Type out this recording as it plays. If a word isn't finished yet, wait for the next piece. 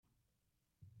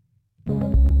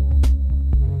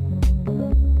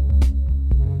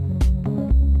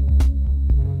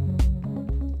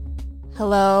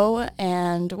Hello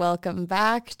and welcome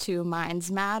back to Minds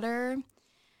Matter.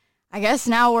 I guess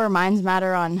now we're Minds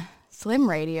Matter on Slim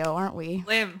Radio, aren't we?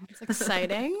 Slim. It's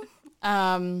exciting.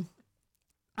 All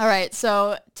right,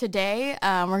 so today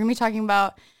we're going to be talking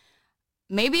about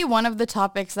maybe one of the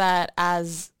topics that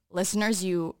as listeners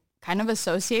you kind of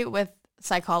associate with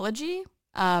psychology.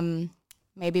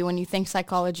 Maybe when you think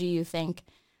psychology, you think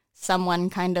someone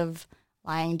kind of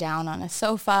lying down on a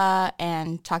sofa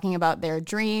and talking about their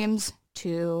dreams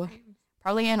to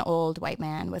probably an old white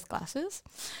man with glasses.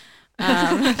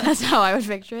 That's how I would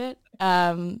picture it.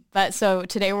 But so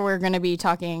today we're going to be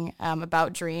talking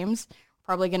about dreams.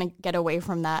 Probably going to get away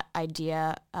from that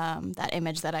idea, that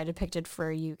image that I depicted for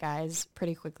you guys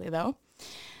pretty quickly though.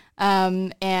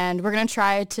 And we're going to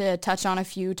try to touch on a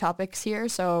few topics here.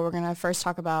 So we're going to first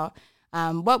talk about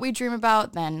what we dream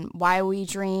about, then why we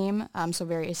dream, so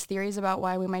various theories about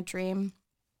why we might dream.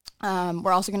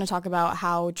 We're also going to talk about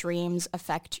how dreams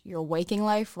affect your waking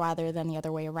life rather than the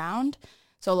other way around.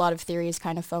 So a lot of theories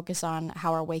kind of focus on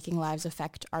how our waking lives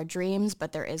affect our dreams,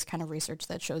 but there is kind of research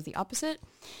that shows the opposite.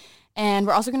 And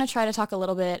we're also going to try to talk a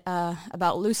little bit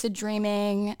about lucid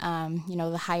dreaming,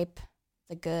 the hype,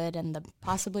 the good, and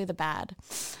possibly the bad.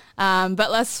 But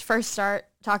let's first start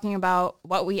talking about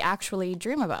what we actually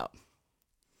dream about.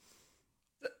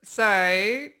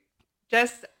 So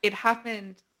it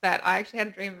happened that I actually had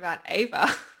a dream about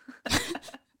Ava I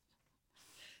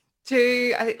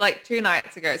think 2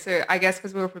 nights ago. So I guess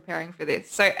because we were preparing for this.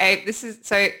 So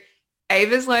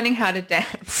Ava's learning how to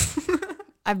dance.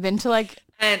 I've been to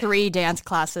 3 dance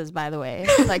classes, by the way.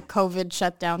 COVID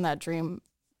shut down that dream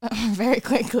very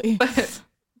quickly.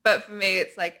 But for me,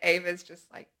 it's Ava's just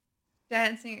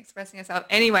dancing, expressing herself.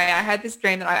 Anyway, I had this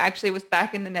dream that I actually was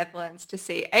back in the Netherlands to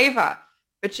see Ava.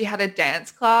 But she had a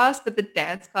dance class, but the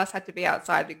dance class had to be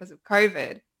outside because of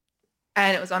COVID.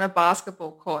 And it was on a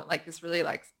basketball court,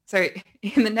 so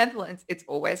in the Netherlands, it's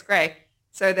always grey.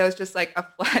 So there was just a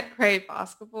flat grey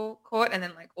basketball court and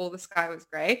then all the sky was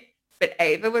grey. But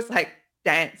Ava was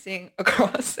dancing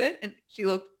across it and she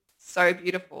looked so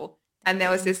beautiful. And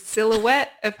there was this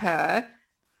silhouette of her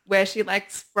where she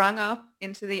sprung up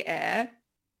into the air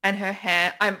and her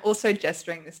hair, I'm also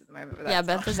gesturing this at the moment. But yeah,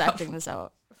 Beth is acting this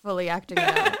out. Fully acting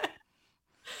it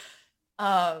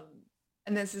out.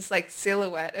 And there's this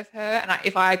silhouette of her, and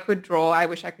if I could draw, I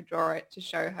wish I could draw it to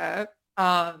show her.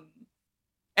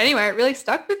 Anyway, it really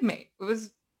stuck with me. It was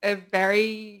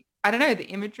the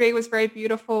imagery was very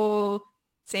beautiful.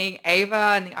 Seeing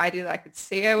Ava and the idea that I could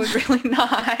see her was really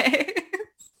nice.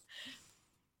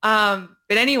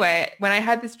 But anyway, when I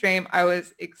had this dream, I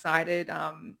was excited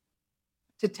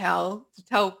to tell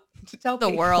the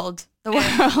people. world.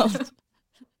 The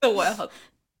world.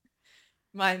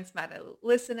 Minds Matter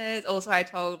listeners. Also, I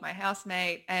told my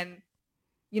housemate. And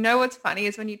you know what's funny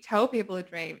is when you tell people a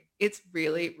dream, it's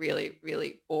really, really,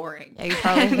 really boring. Yeah, you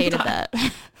probably hated that.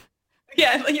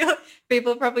 Yeah,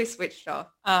 people probably switched off.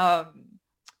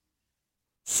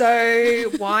 So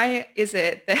why is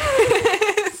it that...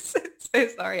 so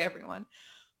sorry, everyone.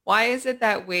 Why is it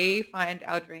that we find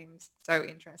our dreams so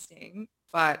interesting,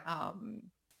 but...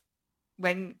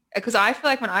 because I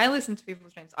feel when I listen to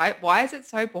people's dreams, why is it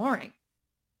so boring?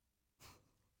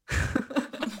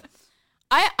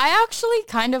 I actually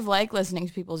kind of like listening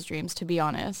to people's dreams, to be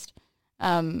honest.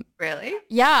 Really?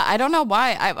 Yeah, I don't know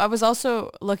why. I was also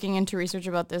looking into research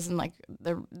about this, and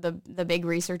the big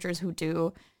researchers who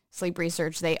do sleep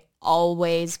research, they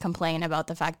always complain about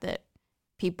the fact that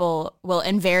people will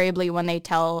invariably, when they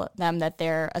tell them that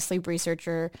they're a sleep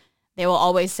researcher, they will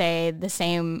always say the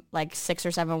same 6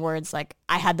 or 7 words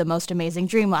I had the most amazing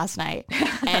dream last night.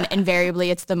 And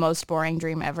invariably it's the most boring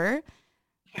dream ever.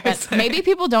 But maybe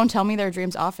people don't tell me their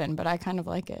dreams often, but I kind of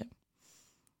like it.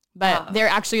 But there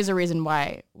actually is a reason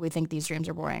why we think these dreams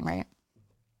are boring, right?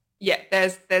 Yeah,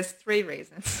 there's 3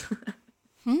 reasons.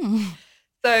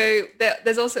 So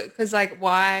there's also, because so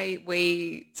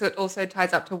it also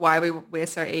ties up to why we're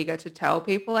so eager to tell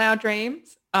people our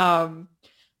dreams.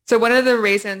 So one of the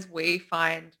reasons we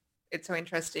find it so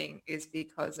interesting is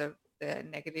because of the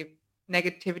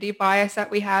negativity bias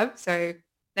that we have. So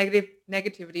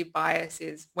negativity bias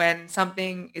is when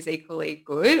something is equally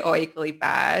good or equally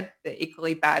bad, the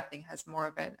equally bad thing has more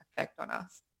of an effect on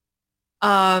us.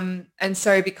 And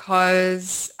so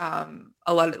because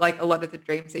a lot of the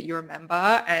dreams that you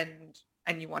remember and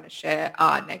you want to share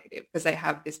are negative because they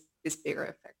have this bigger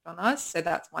effect on us. So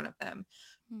that's one of them.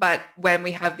 But when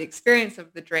we have the experience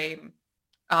of the dream,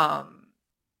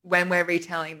 when we're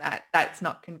retelling that, that's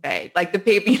not conveyed. The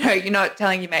people, you're not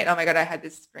telling your mate, oh my God, I had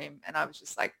this dream and I was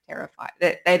just terrified.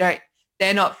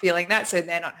 They're not feeling that. So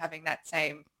they're not having that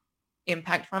same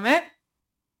impact from it.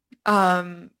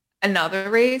 Another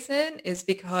reason is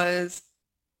because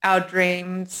our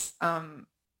dreams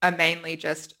are mainly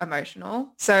just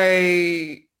emotional. So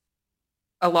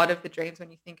a lot of the dreams,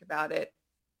 when you think about it,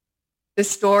 the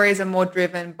stories are more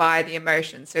driven by the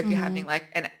emotions. So if you're Mm-hmm. having like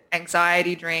an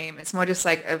anxiety dream, it's more just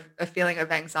like a feeling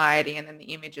of anxiety, and then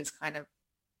the images kind of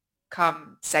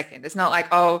come second. It's not like,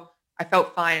 oh, I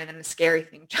felt fine and then a scary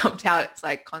thing jumped out. It's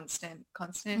like constant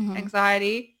Mm-hmm.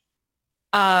 anxiety.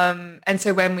 And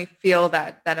so when we feel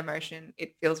that emotion,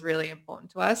 it feels really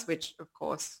important to us, which of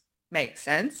course makes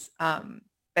sense.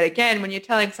 But again, when you're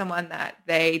telling someone that,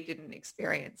 they didn't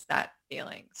experience that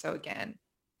feeling. So again,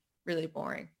 really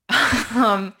boring.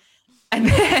 um, and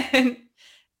then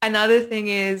another thing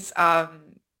is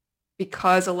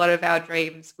because a lot of our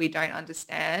dreams we don't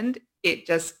understand, it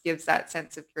just gives that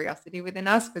sense of curiosity within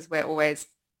us because we're always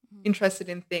interested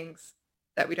in things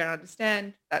that we don't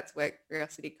understand. That's where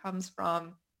curiosity comes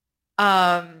from.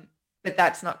 But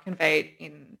that's not conveyed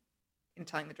in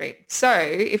telling the dream. So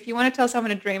if you want to tell someone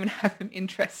a dream and have them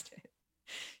interested,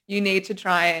 you need to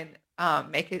try and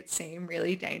make it seem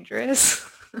really dangerous.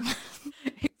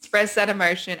 Express that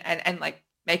emotion and like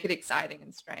make it exciting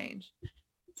and strange.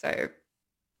 So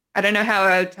I don't know how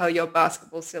I would tell your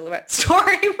basketball silhouette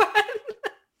story, but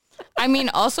I mean,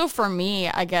 also for me,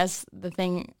 I guess the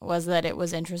thing was that it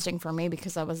was interesting for me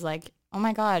because I was like, oh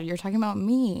my God, you're talking about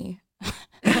me.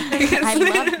 I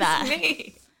love that.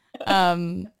 Me.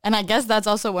 And I guess that's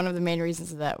also one of the main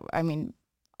reasons that, I mean,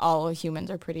 all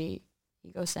humans are pretty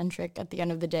egocentric at the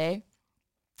end of the day.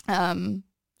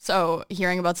 So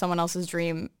hearing about someone else's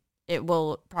dream, it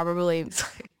will probably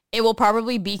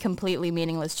be completely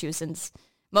meaningless to you, since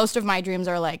most of my dreams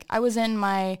are like, I was in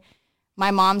my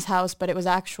mom's house, but it was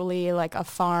actually like a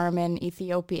farm in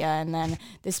Ethiopia, and then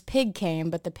this pig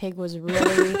came, but the pig was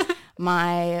really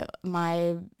my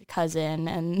cousin,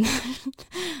 and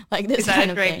like this Is that kind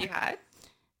a of dream thing. you had?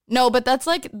 No, but that's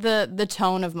like the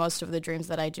tone of most of the dreams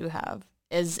that I do have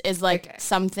is like Okay.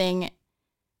 something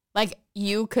like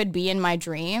you could be in my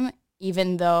dream,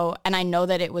 even though, and I know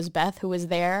that it was Beth who was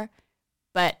there,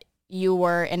 but you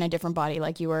were in a different body,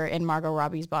 like you were in Margot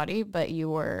Robbie's body, but you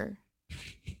were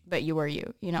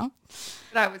you know?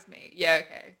 That was me. Yeah,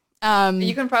 okay. You Um,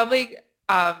 can probably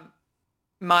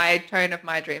my tone of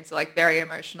my dreams are like very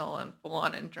emotional and full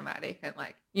on and dramatic and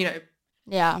like,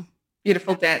 yeah.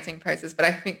 beautiful dancing poses, but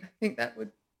I think that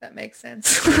makes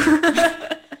sense.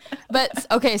 But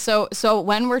okay, so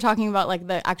when we're talking about like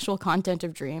the actual content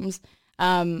of dreams,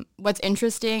 what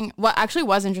actually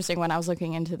was interesting when I was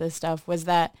looking into this stuff was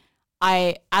that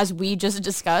as we just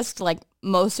discussed, like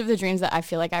most of the dreams that I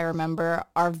feel like I remember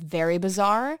are very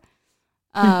bizarre.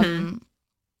 Mhm.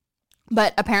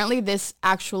 But apparently this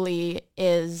actually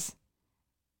is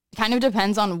kind of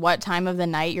depends on what time of the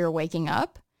night you're waking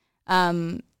up.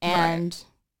 Right. And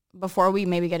before we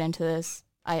maybe get into this,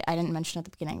 I didn't mention at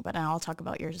the beginning, but I'll talk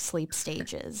about your sleep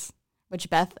stages, which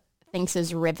Beth thinks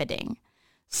is riveting.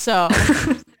 So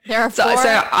there are So four.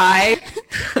 I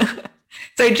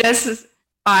so just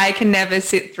I can never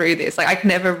sit through this. Like I can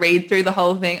never read through the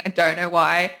whole thing. I don't know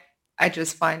why. I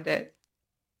just find it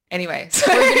anyway.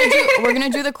 So We're gonna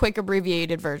do the quick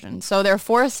abbreviated version. So there are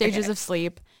four stages okay. of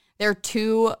sleep.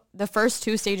 The first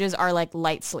two stages are like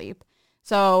light sleep.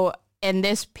 So in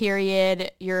this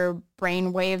period, your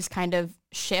brain waves kind of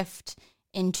shift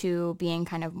into being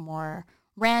kind of more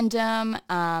random,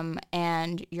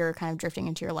 and you're kind of drifting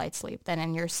into your light sleep. Then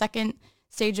in your second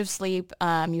stage of sleep,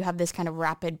 you have this kind of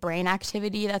rapid brain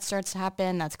activity that starts to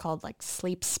happen. That's called like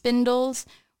sleep spindles,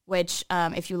 which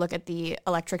if you look at the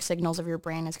electric signals of your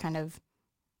brain is kind of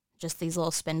just these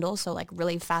little spindles, so like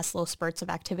really fast little spurts of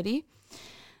activity.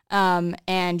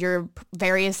 And you're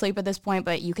very asleep at this point,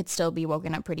 but you could still be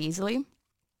woken up pretty easily.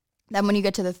 Then when you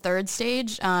get to the third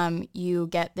stage, you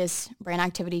get this brain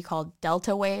activity called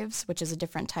delta waves, which is a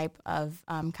different type of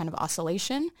kind of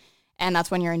oscillation. And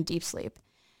that's when you're in deep sleep.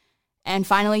 And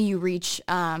finally, you reach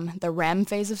the REM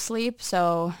phase of sleep.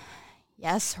 So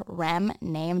yes, REM,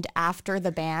 named after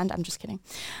the band. I'm just kidding.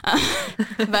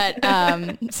 But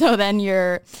so then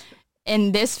you're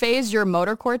in this phase, your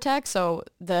motor cortex, so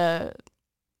the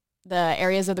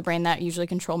areas of the brain that usually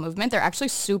control movement, they're actually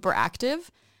super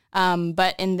active.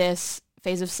 But in this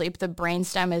phase of sleep, the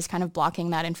brainstem is kind of blocking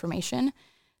that information.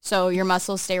 So your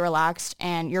muscles stay relaxed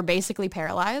and you're basically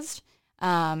paralyzed,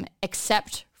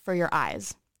 except for your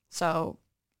eyes. So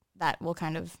that will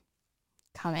kind of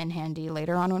come in handy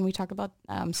later on when we talk about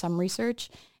some research.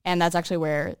 And that's actually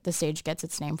where the stage gets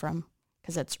its name from,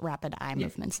 because it's rapid eye Yeah.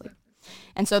 movement sleep.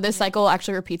 And so this cycle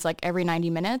actually repeats like every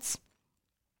 90 minutes.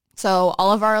 So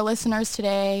all of our listeners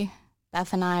today,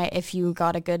 Beth and I, if you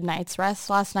got a good night's rest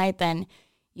last night, then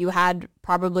you had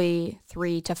probably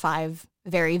 3 to 5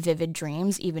 very vivid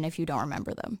dreams, even if you don't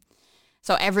remember them.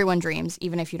 So everyone dreams,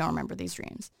 even if you don't remember these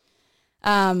dreams.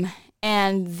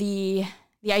 And the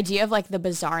idea of like the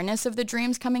bizarreness of the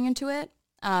dreams coming into it,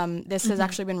 this has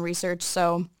actually been researched.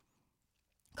 So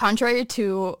contrary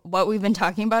to what we've been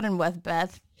talking about and what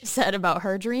Beth said about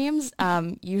her dreams,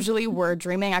 usually we're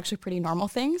dreaming actually pretty normal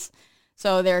things.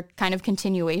 So they're kind of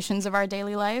continuations of our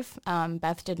daily life.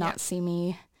 Beth did not see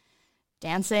me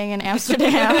dancing in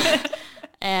Amsterdam.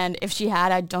 And if she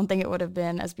had, I don't think it would have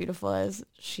been as beautiful as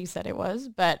she said it was.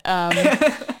 But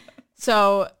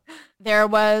so there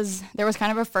was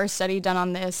kind of a first study done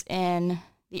on this in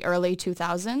the early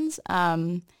 2000s.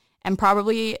 And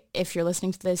probably if you're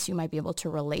listening to this, you might be able to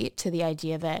relate to the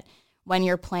idea that when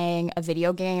you're playing a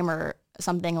video game or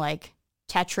something like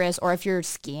Tetris, or if you're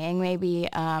skiing maybe,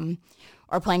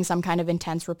 or playing some kind of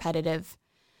intense repetitive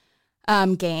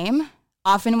game,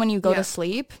 often when you go to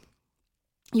sleep,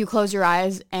 you close your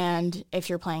eyes, and if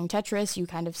you're playing Tetris, you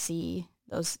kind of see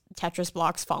those Tetris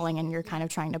blocks falling and you're kind of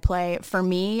trying to play. For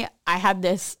me, I had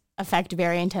this effect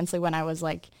very intensely when I was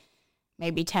like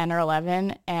maybe 10 or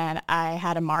 11, and I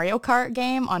had a Mario Kart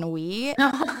game on Wii,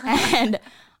 and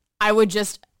I would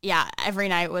just, every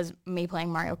night was me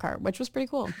playing Mario Kart, which was pretty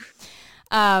cool.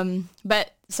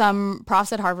 But some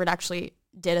profs at Harvard actually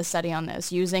did a study on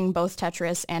this using both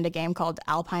Tetris and a game called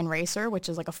Alpine Racer, which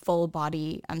is like a full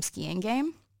body skiing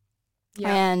game.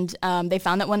 Yeah. And they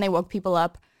found that when they woke people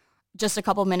up just a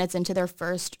couple minutes into their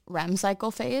first REM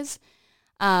cycle phase,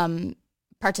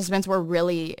 participants were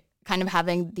really kind of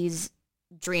having these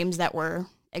dreams that were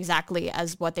exactly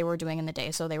as what they were doing in the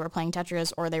day. So they were playing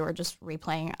Tetris or they were just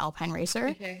replaying Alpine Racer.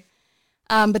 Okay.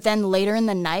 But then later in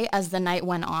the night, as the night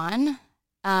went on,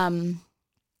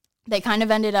 they kind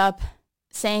of ended up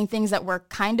saying things that were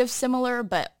kind of similar,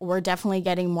 but were definitely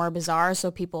getting more bizarre.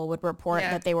 So people would report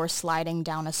that they were sliding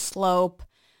down a slope,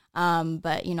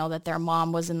 but that their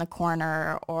mom was in the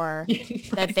corner, or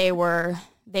that they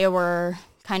were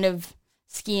kind of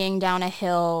skiing down a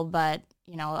hill, but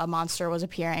a monster was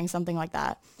appearing, something like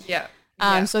that. Yeah.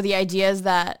 So the idea is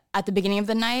that at the beginning of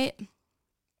the night,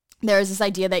 there's this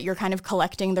idea that you're kind of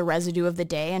collecting the residue of the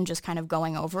day and just kind of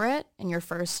going over it in your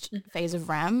first phase of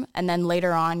REM, and then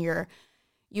later on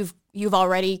you've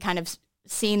already kind of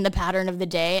seen the pattern of the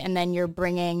day, and then you're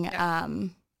bringing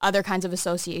other kinds of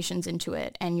associations into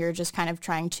it, and you're just kind of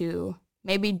trying to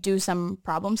maybe do some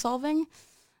problem solving,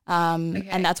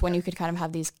 and that's when you could kind of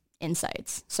have these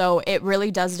insights. So it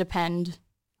really does depend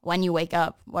when you wake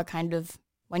up,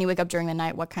 when you wake up during the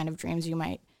night, what kind of dreams you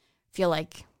might feel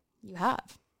like you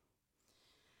have.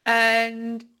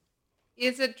 And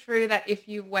is it true that if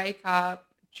you wake up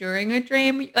during a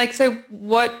dream, like, so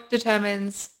what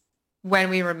determines when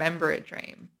we remember a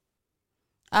dream?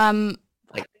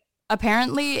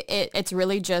 Apparently it's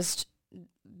really just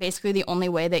basically the only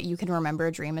way that you can remember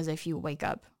a dream is if you wake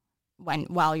up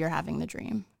while you're having the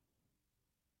dream.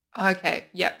 Okay.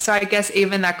 Yeah. So I guess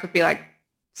even that could be like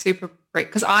super great,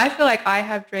 because I feel like I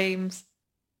have dreams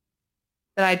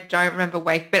that I don't remember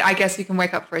but I guess you can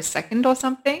wake up for a second or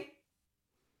something.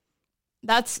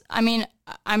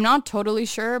 I'm not totally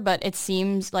sure, but it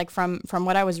seems like from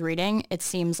what I was reading, it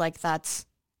seems like that's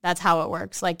how it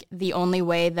works. Like the only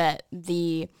way that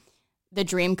the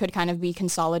dream could kind of be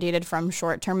consolidated from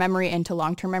short-term memory into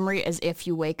long-term memory is if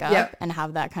you wake up and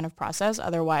have that kind of process.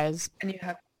 Otherwise, and you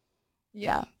have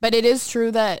But it is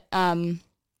true that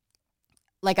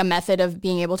like a method of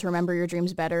being able to remember your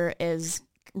dreams better is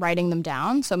writing them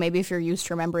down. So maybe if you're used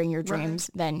to remembering your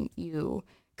dreams, then you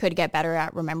could get better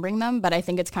at remembering them. But I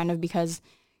think it's kind of because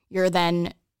you're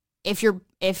then, if you're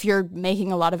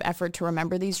making a lot of effort to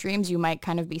remember these dreams, you might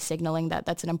kind of be signaling that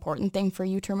that's an important thing for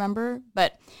you to remember.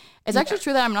 But it's actually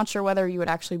true that I'm not sure whether you would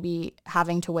actually be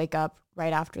having to wake up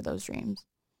right after those dreams.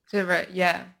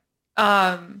 Yeah.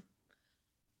 And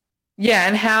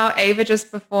how Ava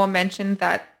just before mentioned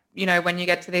that, when you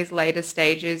get to these later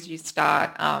stages, you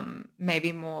start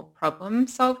maybe more problem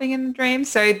solving in the dream.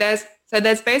 So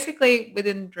there's basically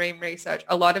within dream research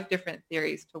a lot of different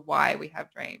theories to why we have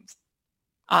dreams.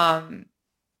 And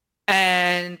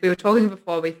we were talking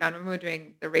before, we found when we were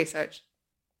doing the research,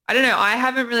 I don't know, I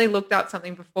haven't really looked up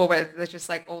something before where there's just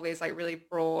like all these like really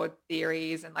broad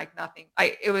theories and like nothing.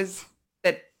 It was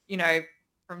that,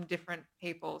 from different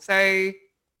people. So,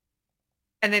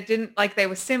 and it didn't, like, they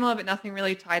were similar, but nothing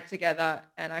really tied together.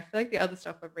 And I feel like the other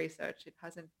stuff I've researched, it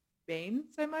hasn't been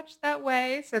so much that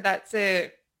way. So that's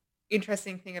a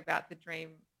interesting thing about the dream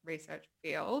research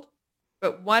field.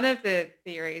 But one of the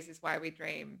theories is why we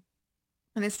dream.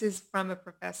 And this is from a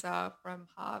professor from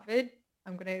Harvard.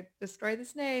 I'm going to destroy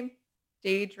this name,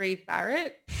 Deidre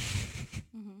Barrett.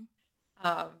 Mm-hmm.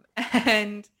 Um,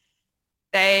 and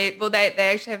they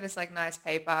actually have this like nice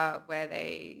paper where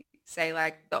they say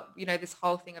like, this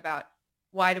whole thing about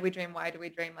why do we dream? Why do we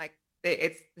dream? Like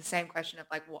it's the same question of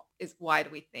like, why do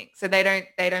we think? So they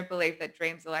don't believe that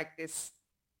dreams are like this,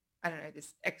 I don't know,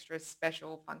 this extra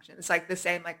special function. It's like the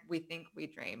same, like we think we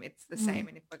dream. It's the Mm-hmm. same.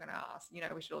 And if we're going to ask,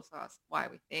 we should also ask why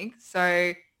we think.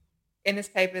 So in this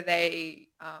paper,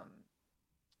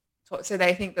 so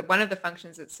they think that one of the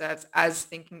functions it serves, as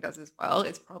thinking does as well,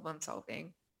 is problem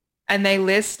solving. And they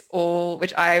list all,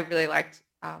 which I really liked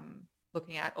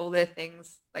looking at, all their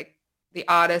things, like the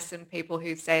artists and people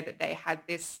who say that they had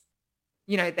this,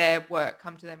 their work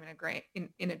come to them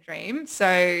in a dream.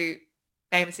 So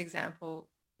famous example,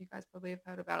 you guys probably have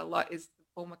heard about a lot, is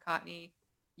Paul McCartney.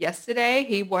 Yesterday,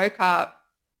 he woke up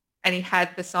and he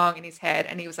had the song in his head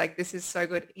and he was like, this is so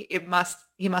good. He must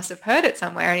have heard it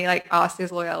somewhere. And he like asked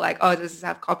his lawyer, like, oh, does this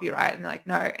have copyright? And they're like,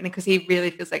 no. And because he really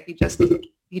feels like he just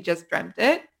dreamt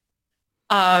it.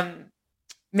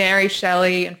 Mary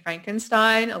Shelley and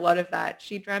Frankenstein, a lot of that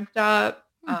she dreamt up.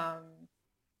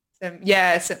 So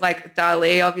like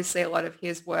Dali, obviously a lot of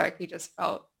his work, he just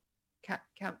felt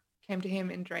came to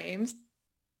him in dreams.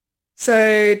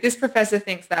 So this professor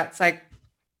thinks that's like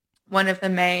one of the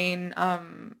main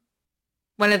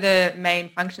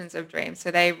functions of dreams. So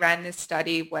they ran this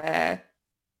study where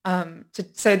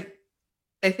so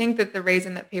they think that the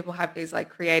reason that people have these like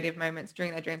creative moments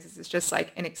during their dreams is it's just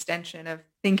like an extension of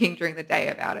thinking during the day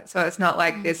about it. So it's not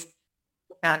like this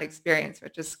profound experience where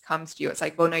it just comes to you. It's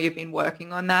like, well, no, you've been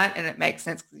working on that and it makes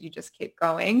sense because you just keep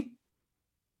going.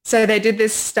 So they did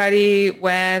this study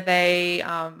where they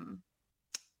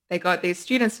got these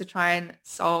students to try and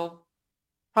solve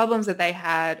problems that they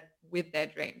had with their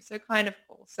dreams. So kind of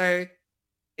cool. So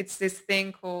it's this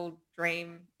thing called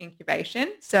dream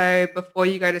incubation. So before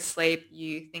you go to sleep,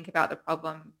 you think about the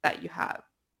problem that you have.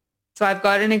 So I've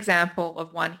got an example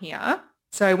of one here.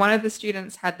 So one of the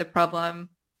students had the problem.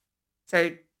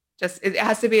 So it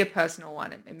has to be a personal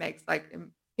one. It makes like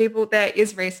people, there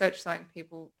is research showing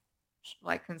people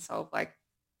like can solve like,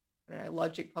 I don't know,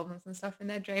 logic problems and stuff in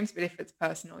their dreams. But if it's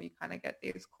personal, you kind of get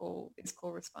these cool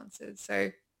responses.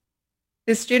 So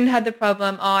this student had the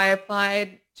problem, I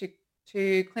applied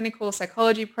to clinical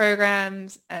psychology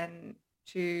programs and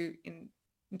to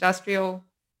industrial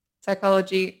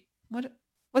psychology.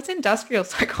 What's industrial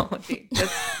psychology?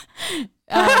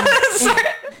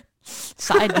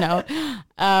 Side note,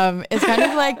 it's kind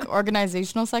of like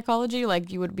organizational psychology. Like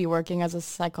you would be working as a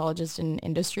psychologist in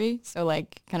industry. So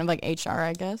like kind of like HR,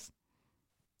 I guess.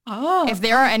 Oh, if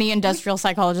there are any industrial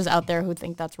psychologists out there who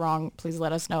think that's wrong, please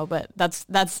let us know. But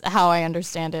that's how I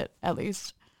understand it, at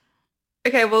least.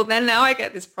 Okay, well then now I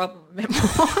get this problem a bit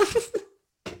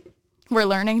more. We're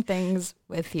learning things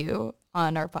with you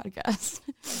on our podcast.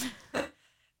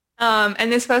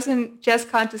 And this person just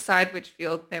can't decide which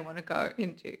field they want to go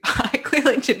into. I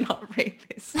clearly did not read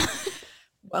this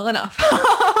well enough.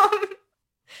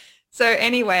 So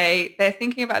anyway, they're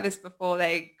thinking about this before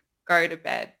they go to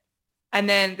bed. And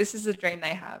then this is a dream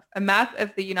they have. A map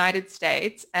of the United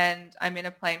States, and I'm in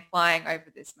a plane flying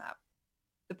over this map.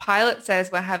 The pilot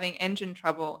says we're having engine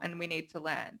trouble and we need to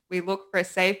land. We look for a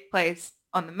safe place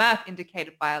on the map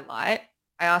indicated by a light.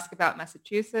 I ask about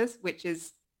Massachusetts, which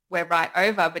is we're right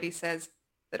over, but he says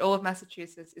that all of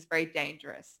Massachusetts is very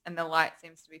dangerous and the light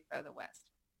seems to be further west.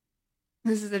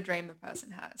 This is a dream the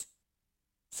person has.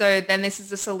 So then this is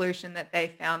the solution that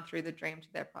they found through the dream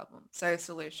to their problem. So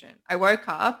solution. I woke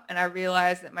up and I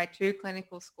realized that my two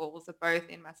clinical schools are both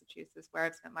in Massachusetts, where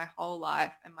I've spent my whole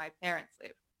life and my parents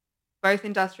live. Both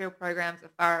industrial programs are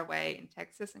far away in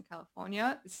Texas and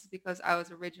California. This is because I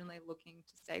was originally looking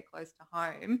to stay close to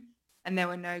home and there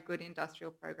were no good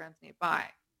industrial programs nearby.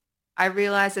 I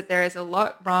realized that there is a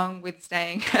lot wrong with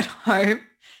staying at home.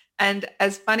 And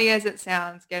as funny as it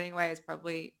sounds, getting away is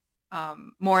probably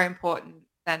more important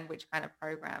than which kind of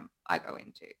program I go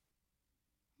into.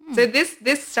 So this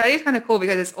study is kind of cool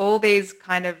because it's all these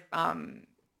kind of,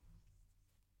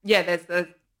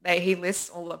 he lists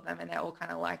all of them and they're all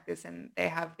kind of like this and they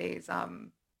have these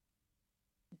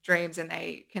dreams and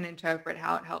they can interpret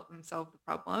how it helped them solve the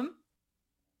problem.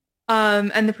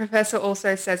 And the professor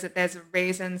also says that there's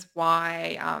reasons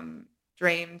why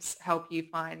dreams help you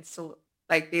find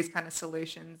like these kind of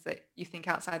solutions that you think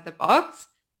outside the box.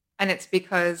 And it's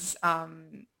because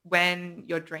when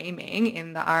you're dreaming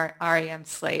in the REM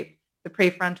sleep, the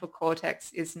prefrontal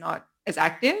cortex is not as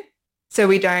active. So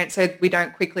we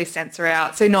don't quickly censor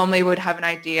out. So normally we would have an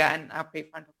idea and our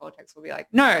prefrontal cortex will be like,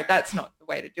 no, that's not the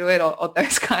way to do it or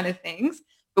those kind of things.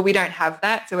 But we don't have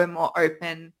that. So we're more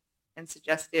open and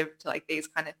suggestive to like these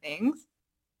kind of things.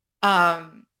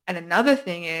 And another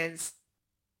thing is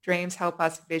dreams help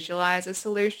us visualize a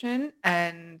solution,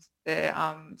 and the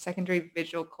secondary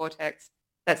visual cortex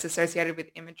that's associated with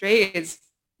imagery is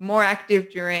more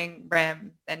active during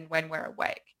REM than when we're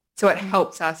awake. So it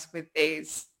helps us with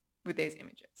these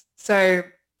images. So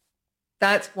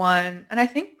that's one, and I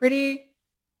think pretty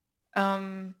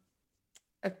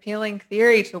appealing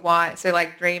theory to why. So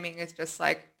like dreaming is just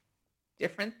like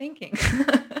different thinking.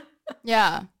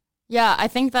 Yeah. Yeah, I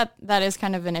think that is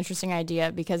kind of an interesting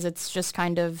idea because it's just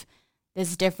kind of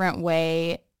this different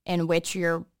way in which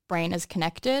your brain is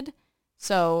connected.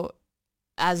 So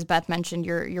as Beth mentioned,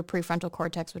 your prefrontal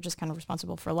cortex, which is kind of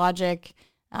responsible for logic,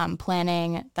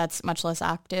 planning, that's much less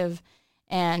active,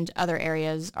 and other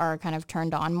areas are kind of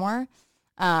turned on more.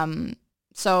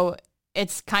 So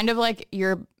it's kind of like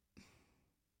you're,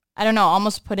 I don't know,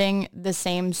 almost putting the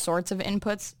same sorts of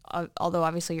inputs, although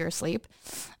obviously you're asleep.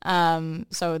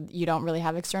 So you don't really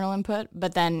have external input.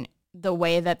 But then the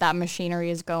way that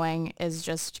machinery is going is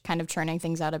just kind of churning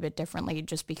things out a bit differently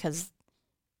just because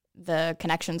the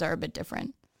connections are a bit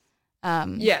different.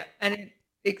 Yeah, and it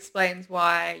explains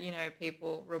why,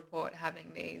 people report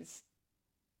having these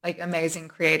like amazing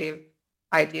creative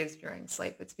ideas during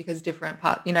sleep. It's because different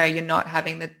parts, you're not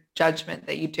having the judgment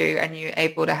that you do, and you're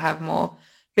able to have more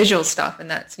visual stuff.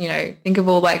 And that's, think of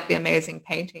all like the amazing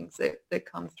paintings that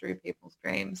come through people's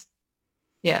dreams.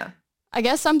 Yeah. I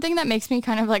guess something that makes me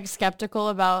kind of like skeptical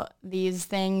about these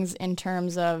things in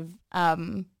terms of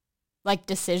like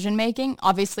decision making.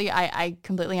 Obviously, I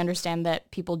completely understand that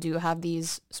people do have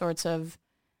these sorts of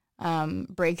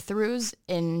breakthroughs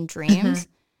in dreams,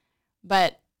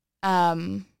 but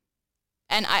and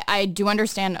I do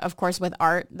understand, of course, with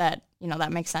art that,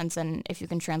 that makes sense. And if you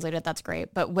can translate it, that's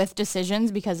great. But with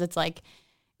decisions, because it's like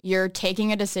you're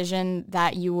taking a decision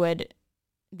that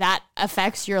that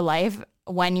affects your life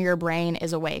when your brain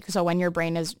is awake. So when your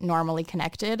brain is normally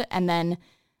connected, and then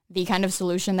the kind of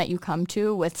solution that you come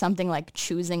to with something like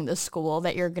choosing the school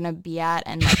that you're going to be at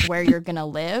and like where you're going to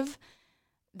live,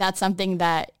 that's something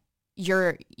that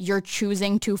you're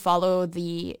choosing to follow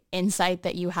the insight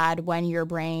that you had when your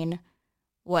brain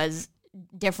was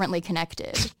differently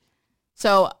connected.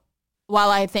 So while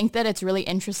I think that it's really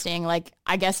interesting, like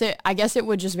I guess it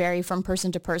would just vary from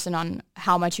person to person on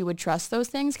how much you would trust those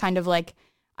things, kind of like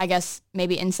I guess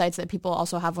maybe insights that people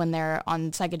also have when they're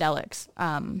on psychedelics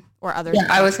or other things.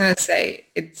 I was going to say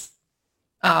it's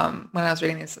when I was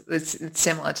reading this, it's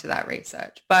similar to that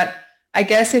research. But I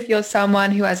guess if you're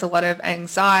someone who has a lot of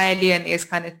anxiety and these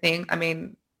kind of things, I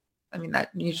mean that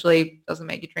usually doesn't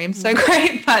make your dreams so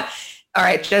great. But all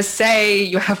right, just say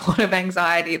you have a lot of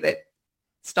anxiety that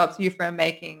stops you from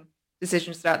making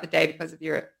decisions throughout the day because of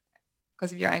your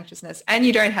anxiousness, and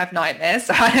you don't have nightmares.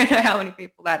 So I don't know how many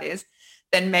people that is.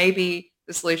 Then maybe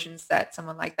the solutions that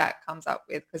someone like that comes up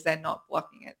with, because they're not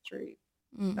blocking it through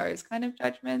those kind of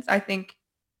judgments. I think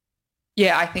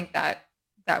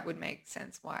that would make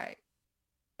sense why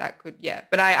that could,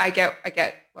 But I get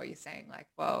what you're saying. Like,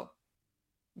 well,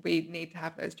 we need to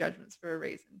have those judgments for a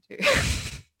reason too.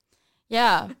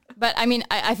 Yeah. But I mean,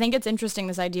 I think it's interesting,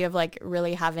 this idea of like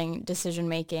really having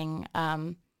decision-making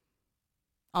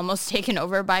almost taken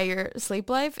over by your sleep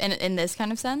life in this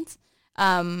kind of sense.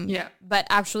 But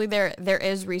actually there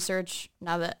is research,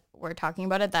 now that we're talking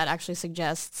about it, that actually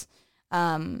suggests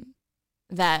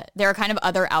that there are kind of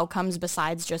other outcomes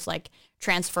besides just like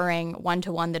transferring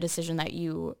one-to-one the decision that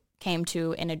you came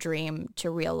to in a dream to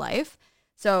real life.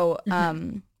 So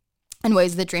in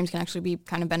ways that dreams can actually be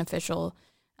kind of beneficial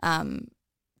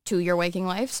to your waking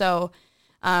life. So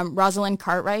Rosalind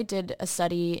Cartwright did a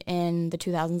study in the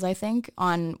 2000s, I think,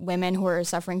 on women who were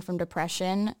suffering from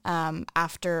depression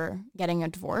after getting a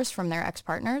divorce from their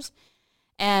ex-partners.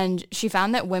 And she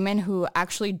found that women who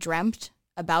actually dreamt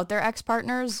about their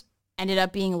ex-partners ended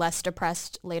up being less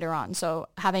depressed later on. So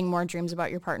having more dreams about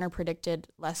your partner predicted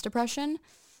less depression.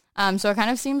 So it kind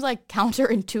of seems like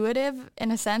counterintuitive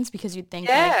in a sense, because you'd think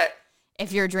like,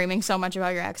 if you're dreaming so much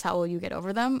about your ex, how will you get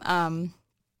over them?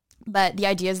 But the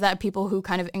idea is that people who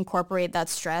kind of incorporate that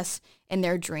stress in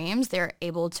their dreams, they're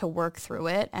able to work through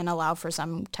it and allow for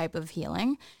some type of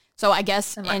healing. So I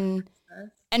guess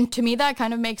and to me that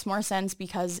kind of makes more sense,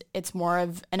 because it's more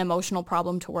of an emotional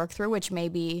problem to work through, which may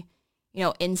be,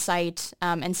 insight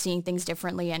and seeing things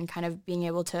differently and kind of being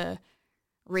able to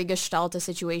re-gestalt a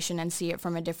situation and see it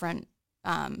from a different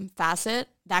facet.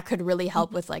 That could really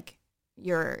help with like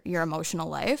your emotional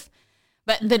life.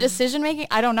 But the decision making,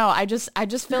 I don't know. I just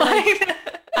feel like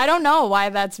I don't know why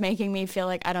that's making me feel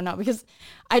like, I don't know, because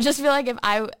I just feel like if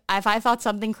I thought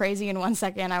something crazy in 1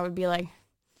 second, I would be like,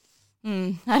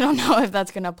 I don't know if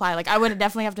that's going to apply. Like I would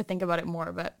definitely have to think about it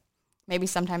more, but maybe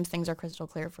sometimes things are crystal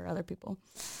clear for other people.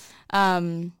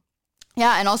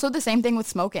 Yeah, and also the same thing with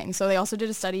smoking. So they also did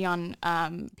a study on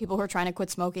people who are trying to quit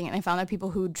smoking, and they found that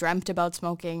people who dreamt about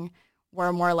smoking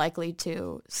were more likely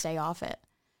to stay off it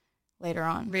later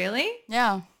on. Really?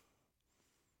 Yeah.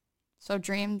 So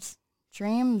dreams,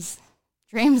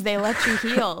 they let you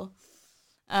heal.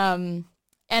 And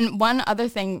one other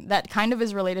thing that kind of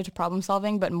is related to problem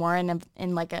solving, but more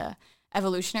in like a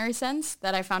evolutionary sense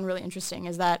that I found really interesting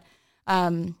is that,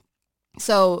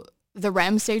 so the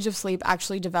REM stage of sleep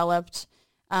actually developed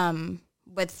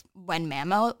with when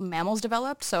mammals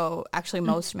developed. So actually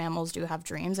most mammals do have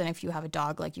dreams. And if you have a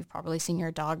dog, like you've probably seen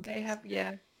your dog They have,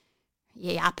 yeah.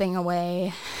 yapping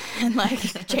away and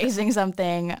like chasing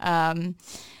something.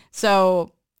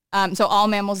 So all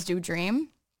mammals do dream.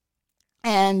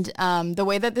 And the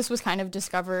way that this was kind of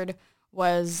discovered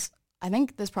was, I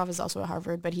think this prof is also at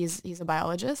Harvard, but he's a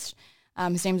biologist.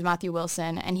 His name's Matthew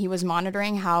Wilson, and he was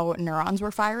monitoring how neurons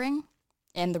were firing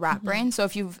in the rat brain. So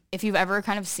if you've ever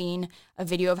kind of seen a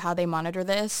video of how they monitor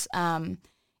this,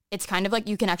 it's kind of like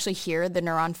you can actually hear the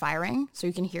neuron firing. So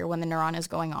you can hear when the neuron is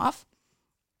going off.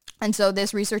 And so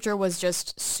this researcher was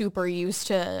just super used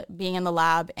to being in the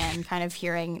lab and kind of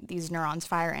hearing these neurons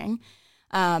firing.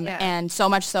 And so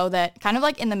much so that kind of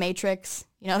like in The Matrix,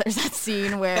 you know, there's that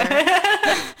scene where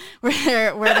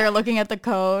where they're looking at the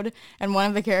code and one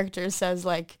of the characters says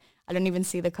like, I don't even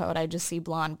see the code. I just see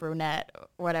blonde, brunette,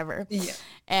 whatever. Yeah.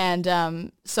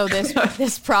 And so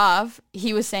this prof,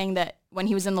 he was saying that when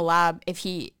he was in the lab, if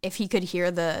he could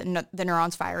hear the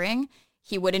neurons firing,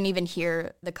 he wouldn't even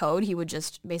hear the code. He would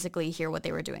just basically hear what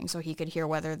they were doing. So he could hear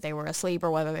whether they were asleep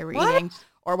or whether they were eating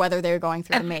or whether they were going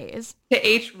through the maze. To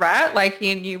each rat, like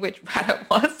he knew which rat it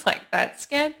was, like that's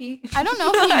scampi. I don't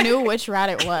know if he knew which rat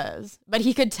it was, but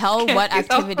he could tell what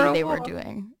activity they were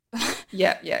doing.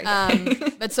 Yeah.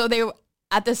 But so they,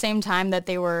 at the same time that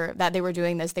they were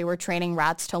doing this, they were training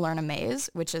rats to learn a maze,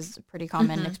 which is a pretty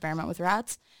common experiment with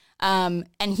rats. And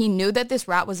he knew that this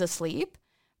rat was asleep,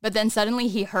 but then suddenly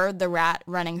he heard the rat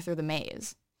running through the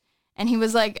maze. And he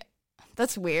was like,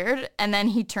 that's weird. And then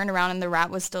he turned around and the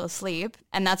rat was still asleep.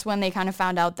 And that's when they kind of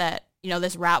found out that, you know,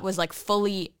 this rat was like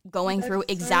fully going through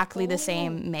exactly the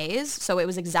same maze. So it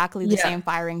was exactly the same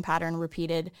firing pattern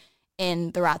repeated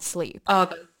in the rat's sleep. Oh,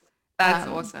 that's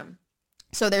awesome.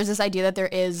 So there's this idea that there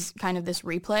is kind of this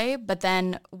replay. But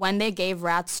then when they gave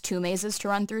rats 2 mazes to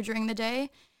run through during the day,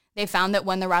 they found that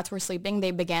when the rats were sleeping,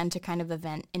 they began to kind of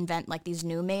invent like these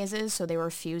new mazes. So they were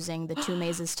fusing the 2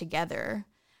 mazes together.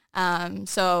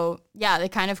 So yeah,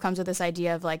 it kind of comes with this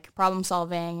idea of like problem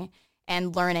solving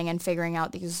and learning and figuring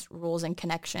out these rules and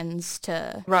connections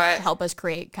to help us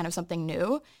create kind of something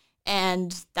new.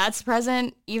 And that's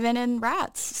present even in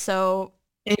rats. So,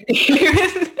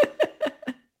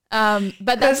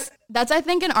 but that's, I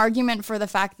think, an argument for the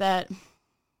fact that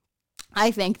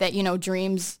I think that, you know,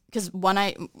 dreams, because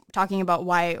talking about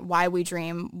why we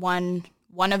dream, one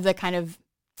of the kind of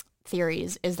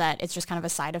theories is that it's just kind of a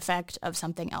side effect of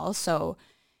something else. So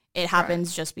it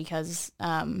happens just because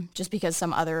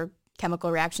some other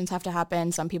chemical reactions have to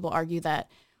happen. Some people argue that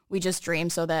we just dream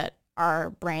so that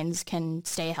our brains can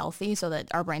stay healthy, so that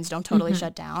our brains don't totally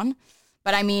shut down.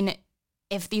 But I mean,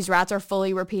 if these rats are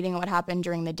fully repeating what happened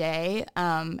during the day,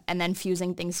 and then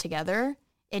fusing things together,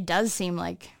 it does seem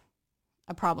like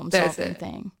a problem-solving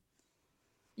thing.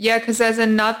 Yeah, because there's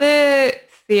another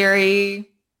theory,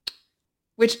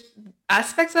 which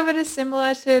aspects of it is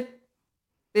similar to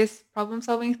this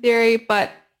problem-solving theory,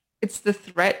 but it's the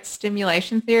threat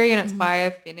stimulation theory, and it's by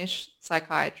a Finnish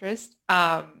psychiatrist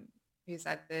who's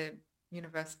at the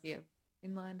University of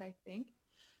Finland, I think.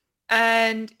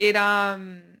 And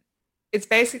it's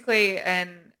basically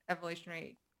an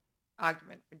evolutionary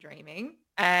argument for dreaming,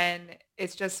 and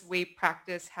it's just we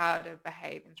practice how to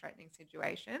behave in threatening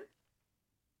situations.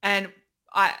 And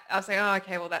I was like, oh,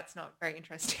 okay, well, that's not very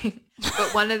interesting.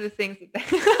 But one of the things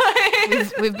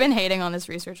that we've been hating on this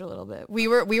research a little bit. We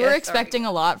were expecting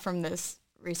a lot from this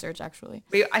research, actually.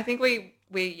 I think we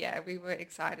were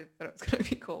excited that it was going to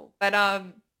be cool. But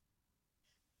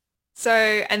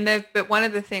but one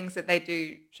of the things that they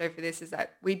do show for this is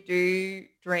that we do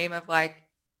dream of like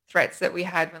threats that we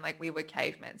had when like we were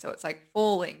cavemen. So it's like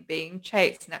falling, being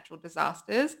chased, natural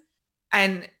disasters,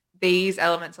 and these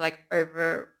elements are like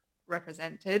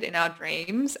overrepresented in our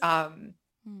dreams.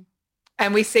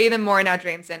 And we see them more in our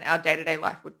dreams than our day-to-day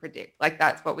life would predict. Like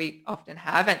that's what we often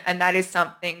have. And that is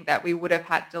something that we would have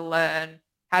had to learn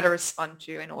how to respond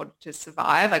to in order to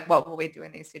survive. Like what will we do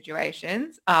in these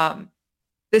situations?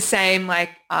 The same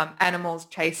like animals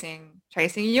chasing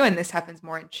you. And this happens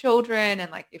more in children.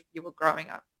 And like if you were growing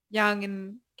up young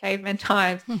in caveman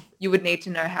times, Hmm. you would need to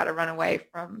know how to run away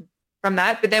from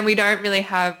that. But then we don't really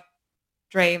have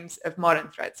dreams of modern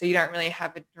threats. So you don't really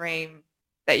have a dream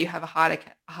that you have a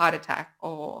heart attack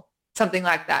or something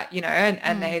like that,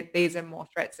 and Mm. these are more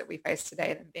threats that we face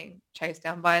today than being chased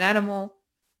down by an animal.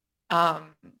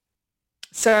 Um,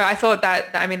 so I thought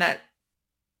I mean, that,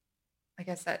 I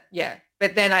guess that, yeah,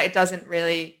 but then it doesn't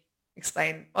really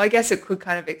explain, well, I guess it could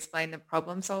kind of explain the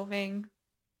problem solving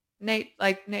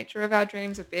nature of our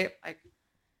dreams a bit. Like,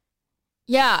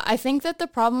 Yeah, I think that the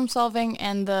problem solving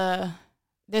and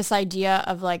this idea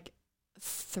of like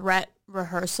threat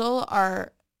rehearsal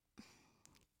are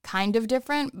kind of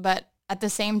different, but at the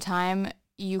same time,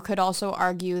 you could also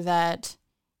argue that,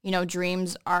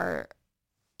 dreams are,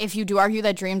 if you do argue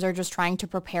that dreams are just trying to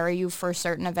prepare you for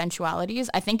certain eventualities,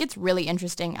 I think it's really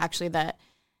interesting actually that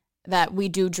we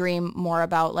do dream more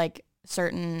about like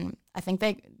certain, I think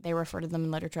they refer to them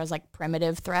in literature as like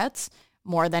primitive threats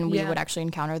more than we yeah, would actually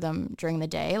encounter them during the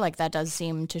day. Like that does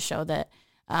seem to show that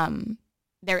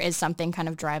there is something kind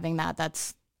of driving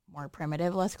that's more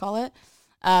primitive, let's call it.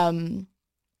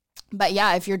 But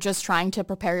yeah, if you're just trying to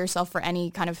prepare yourself for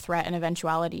any kind of threat and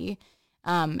eventuality,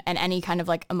 and any kind of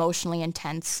like emotionally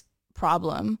intense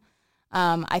problem,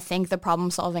 I think the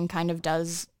problem solving kind of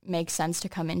does make sense to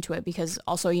come into it because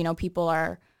also, people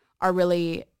are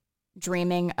really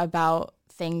dreaming about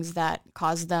things that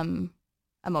cause them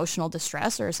emotional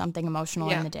distress or something emotional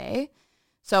in yeah, the day.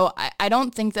 So I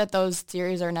don't think that those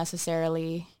theories are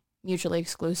necessarily mutually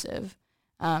exclusive.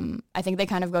 I think they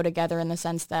kind of go together in the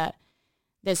sense that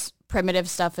this primitive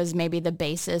stuff is maybe the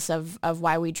basis of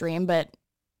why we dream, but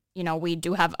we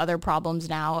do have other problems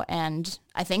now. And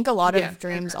I think a lot yeah, of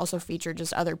dreams also feature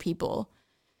just other people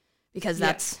because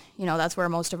yeah, that's where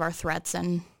most of our threats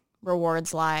and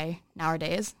rewards lie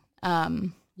nowadays.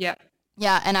 yeah.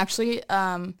 Yeah. And actually,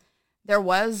 there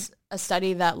was a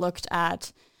study that looked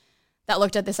at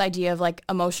this idea of like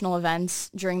emotional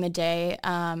events during the day,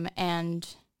 and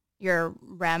your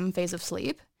REM phase of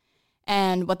sleep.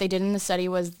 And what they did in the study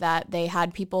was that they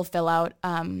had people fill out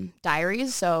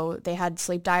diaries. So they had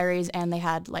sleep diaries and they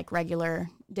had like regular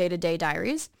day-to-day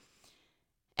diaries.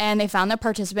 And they found that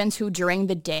participants who during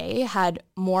the day had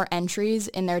more entries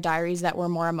in their diaries that were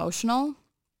more emotional,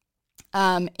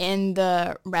 in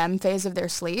the REM phase of their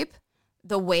sleep,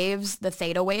 the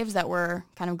theta waves that were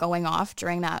kind of going off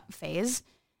during that phase,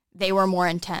 they were more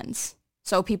intense.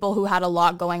 So people who had a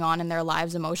lot going on in their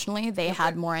lives emotionally, they Okay.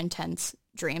 had more intense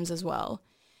dreams as well.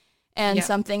 And Yeah.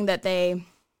 something that they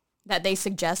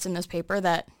suggest in this paper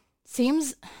that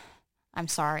seems, I'm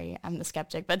sorry, I'm the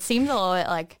skeptic, but seems a little bit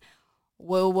like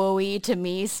woo-woo-y to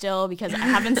me still because I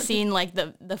haven't seen like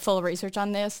the full research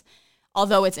on this,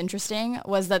 although it's interesting,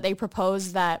 was that they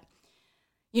proposed that,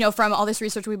 from all this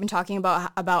research we've been talking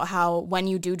about how when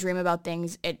you do dream about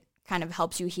things, it kind of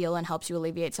helps you heal and helps you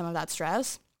alleviate some of that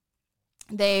stress.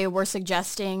 They were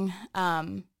suggesting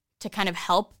to kind of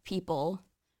help people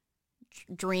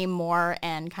dream more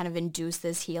and kind of induce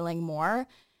this healing more,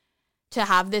 to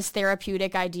have this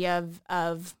therapeutic idea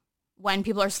of when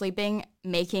people are sleeping,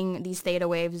 making these theta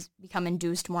waves become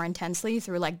induced more intensely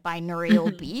through like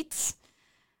binaural beats.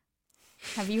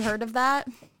 Have you heard of that?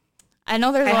 I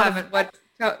know there's I a lot of,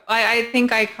 haven't. I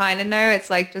think I kind of know.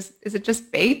 It's like is it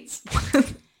just beats?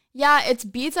 yeah, it's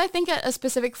beats, I think, at a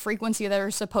specific frequency that are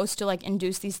supposed to like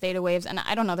induce these theta waves. And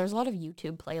I don't know, there's a lot of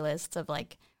YouTube playlists of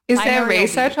like Is there binaural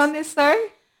research beats. on this though?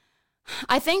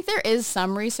 I think there is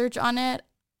some research on it.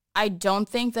 I don't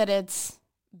think that it's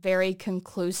very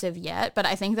conclusive yet, but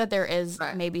I think that there is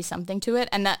Right. maybe something to it.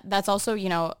 And that's also,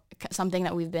 something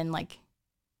that we've been like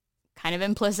kind of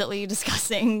implicitly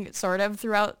discussing sort of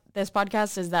throughout this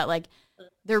podcast, is that like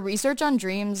the research on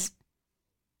dreams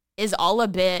is all a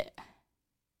bit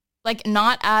like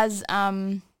not as,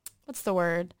 what's the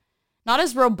word? Not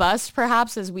as robust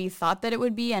perhaps as we thought that it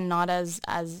would be, and not as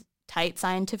tight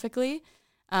scientifically.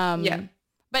 Yeah.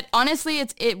 But honestly,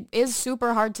 it is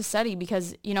super hard to study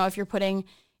because, if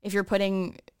you're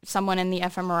putting someone in the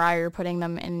fMRI or you're putting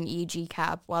them in an EEG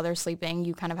cap while they're sleeping,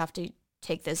 you kind of have to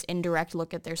take this indirect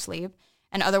look at their sleep.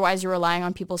 And otherwise you're relying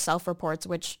on people's self-reports,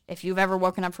 which if you've ever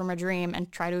woken up from a dream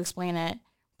and try to explain it,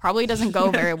 probably doesn't go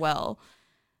very well.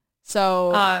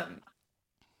 So Um,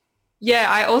 yeah,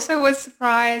 I also was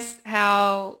surprised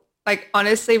how, like,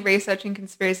 honestly, researching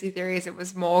conspiracy theories, it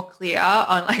was more clear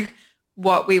on like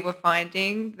what we were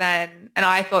finding and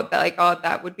I thought that like, oh,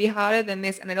 that would be harder than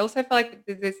this. And it also felt like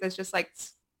there's just like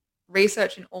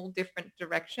research in all different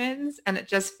directions. And it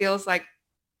just feels like,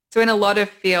 so in a lot of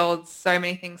fields, so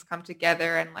many things come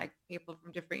together and like people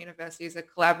from different universities are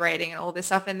collaborating and all this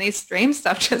stuff. And these stream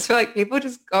stuff just feel like people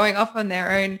just going off on their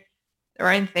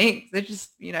their own things. They're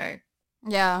just, Yeah.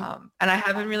 and I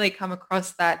haven't really come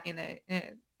across that in an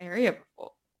area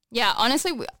before. Yeah,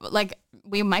 honestly,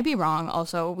 we might be wrong.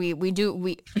 Also, we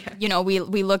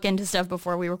look into stuff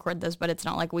before we record this, but it's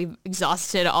not like we've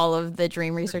exhausted all of the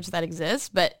dream research that exists.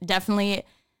 But definitely,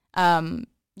 we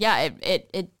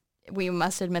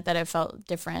must admit that it felt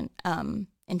different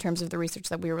in terms of the research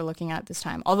that we were looking at this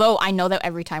time. Although I know that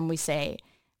every time we say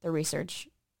the research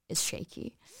is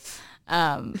shaky,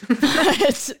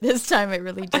 this time it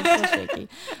really did feel shaky.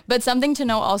 But something to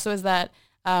know also is that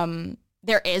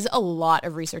there is a lot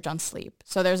of research on sleep.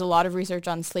 So there's a lot of research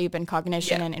on sleep and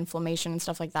cognition and inflammation and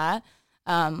stuff like that,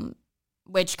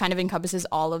 which kind of encompasses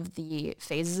all of the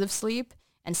phases of sleep.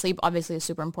 And sleep obviously is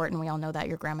super important. We all know that.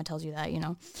 Your grandma tells you that,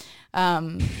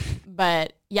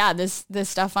 But yeah, this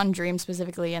stuff on dreams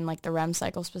specifically and like the REM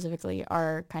cycle specifically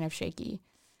are kind of shaky.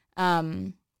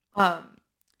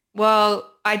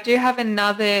 Well, I do have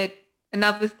another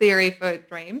theory for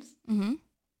dreams. Mm-hmm.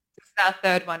 This is our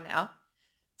third one now.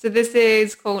 So this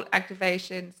is called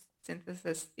activation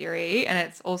synthesis theory, and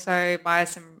it's also by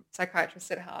some psychiatrists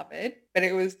at Harvard, but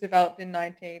it was developed in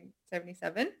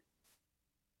 1977.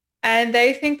 And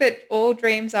they think that all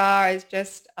dreams is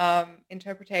just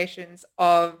interpretations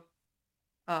of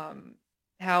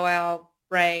how our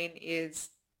brain is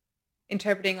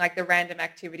interpreting like the random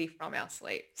activity from our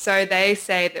sleep. So they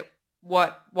say that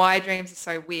why dreams are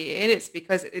so weird, it's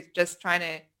because it's just trying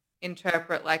to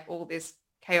interpret like all this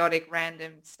chaotic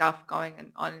random stuff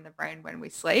going on in the brain when we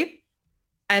sleep.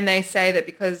 And they say that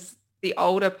because the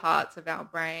older parts of our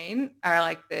brain are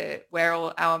like where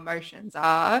all our emotions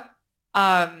are,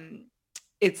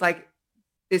 it's like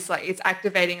this, like it's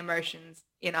activating emotions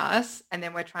in us, and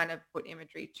then we're trying to put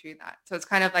imagery to that. So it's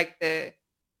kind of like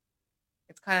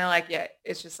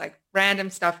it's just like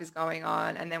random stuff is going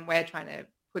on, and then we're trying to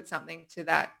put something to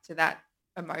that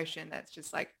emotion that's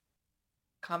just like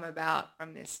come about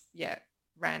from this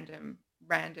random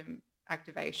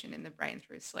activation in the brain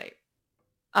through sleep.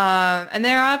 And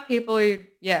there are people who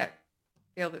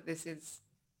feel that this is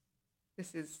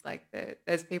like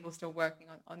there's people still working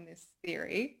on this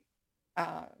theory.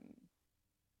 But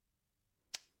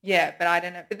I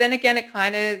don't know. But then again,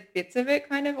 bits of it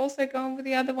kind of also go on with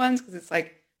the other ones, because it's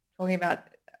like talking about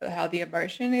how the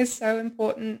emotion is so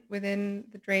important within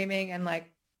the dreaming and like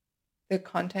the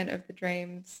content of the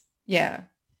dreams. Yeah.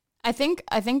 I think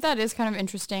that is kind of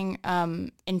interesting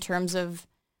in terms of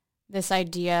this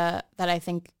idea that I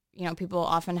think, people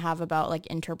often have about like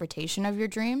interpretation of your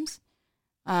dreams.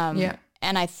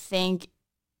 And I think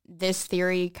this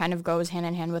theory kind of goes hand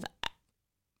in hand with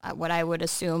what I would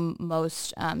assume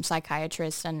most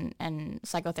psychiatrists and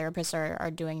psychotherapists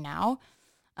are doing now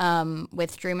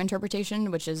with dream interpretation,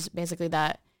 which is basically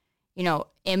that,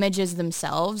 images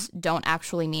themselves don't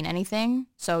actually mean anything.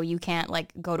 So you can't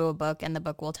like go to a book and the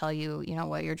book will tell you,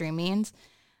 what your dream means.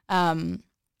 But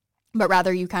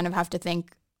rather you kind of have to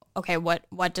think, okay,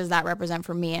 what does that represent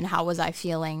for me and how was I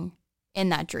feeling in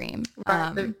that dream?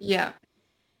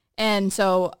 And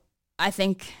so I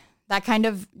think that kind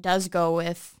of does go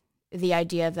with the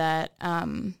idea that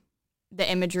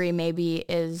the imagery maybe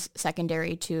is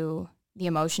secondary to the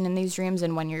emotion in these dreams.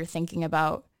 And when you're thinking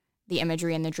about the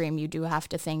imagery in the dream, you do have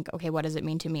to think, okay, what does it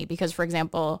mean to me? Because, for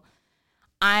example,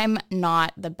 I'm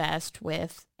not the best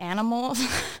with animals.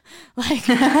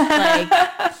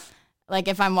 like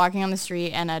if I'm walking on the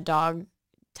street and a dog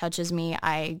touches me,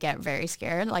 I get very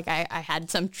scared. Like I had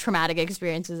some traumatic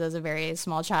experiences as a very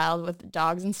small child with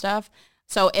dogs and stuff.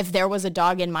 So if there was a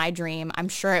dog in my dream, I'm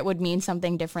sure it would mean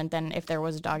something different than if there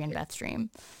was a dog in Beth's dream.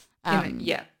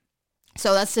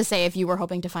 So that's to say, if you were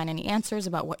hoping to find any answers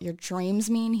about what your dreams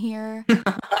mean here, you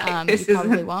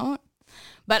probably won't.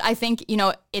 But I think,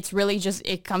 it's really just,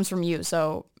 it comes from you.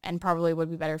 So, and probably would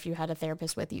be better if you had a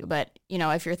therapist with you. But,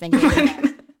 if you're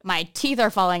thinking, my teeth are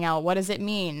falling out, what does it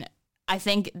mean? I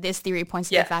think this theory points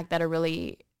to the fact that a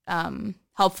really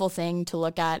helpful thing to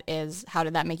look at is how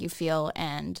did that make you feel?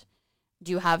 And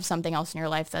do you have something else in your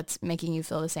life that's making you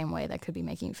feel the same way that could be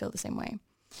making you feel the same way?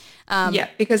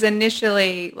 Because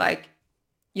initially, like,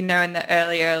 in the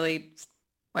early,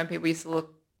 when people used to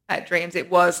look at dreams, it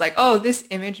was like, oh, this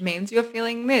image means you're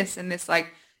feeling this. And this, like,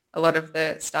 a lot of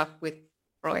the stuff with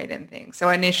Freud and things. So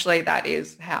initially that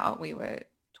is how we were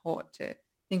taught to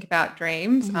think about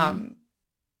dreams. Mm-hmm.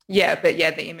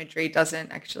 The imagery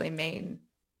doesn't actually mean,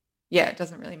 it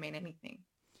doesn't really mean anything.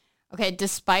 Okay,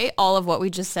 despite all of what we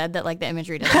just said, that like the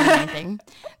imagery doesn't mean anything,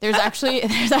 there's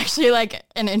actually like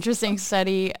an interesting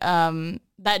study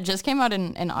that just came out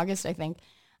in August, I think,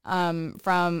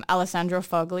 from Alessandro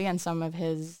Fogli and some of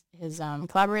his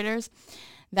collaborators.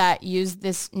 that used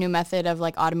this new method of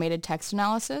like automated text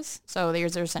analysis. So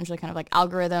these are essentially kind of like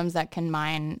algorithms that can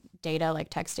mine data, like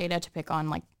text data, to pick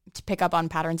up on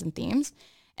patterns and themes.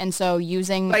 And so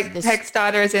using Like this text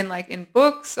data as in like in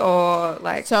books or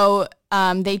like... So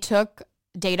they took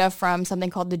data from something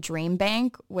called the Dream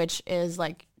Bank, which is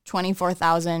like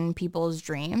 24,000 people's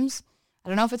dreams. I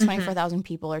don't know if it's 24,000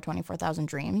 people or 24,000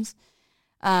 dreams.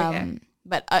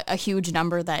 But a huge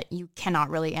number that you cannot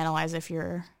really analyze if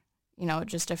you're,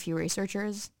 just a few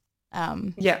researchers.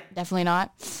 Definitely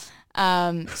not.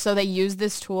 So they used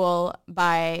this tool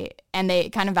and they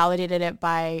kind of validated it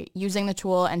by using the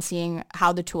tool and seeing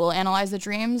how the tool analyzed the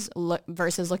dreams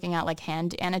versus looking at like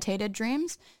hand annotated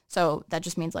dreams. So that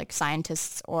just means like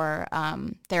scientists or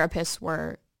therapists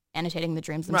were annotating the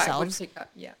dreams themselves.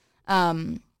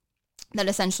 Right, that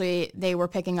essentially they were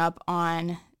picking up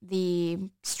on the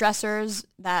stressors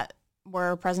that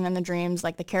were present in the dreams,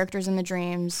 like the characters in the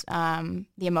dreams, the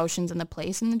emotions and the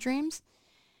place in the dreams.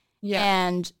 Yeah.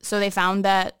 And so they found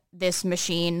that this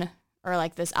machine or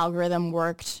like this algorithm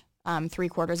worked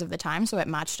 3/4 of the time. So it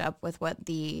matched up with what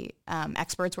the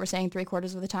experts were saying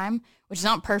 3/4 of the time, which is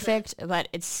not perfect, but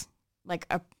it's like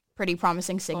a pretty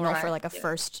promising signal for like a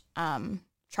first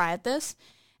try at this.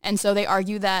 And so they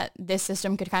argue that this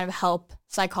system could kind of help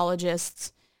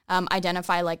psychologists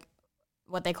identify like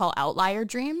what they call outlier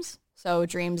dreams. So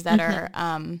dreams that are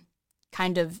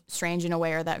kind of strange in a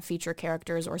way or that feature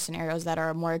characters or scenarios that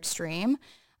are more extreme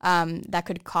that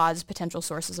could cause potential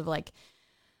sources of like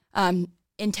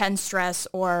intense stress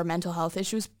or mental health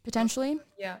issues potentially.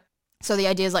 Yeah. So the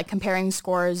idea is like comparing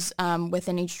scores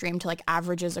within each dream to like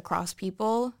averages across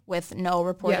people with no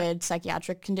reported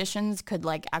psychiatric conditions could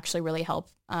like actually really help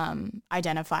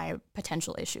identify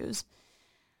potential issues.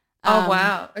 Oh,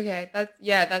 wow. Okay.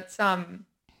 That's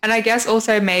and I guess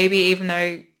also maybe even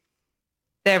though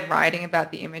they're writing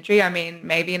about the imagery, I mean,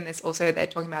 maybe in this also they're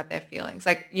talking about their feelings.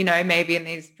 Like, maybe in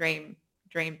these dream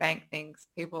bank things,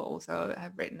 people also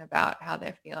have written about how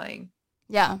they're feeling.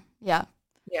 Yeah.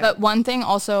 But one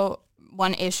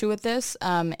issue with this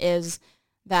is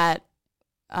that,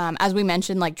 as we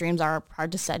mentioned, like dreams are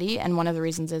hard to study. And one of the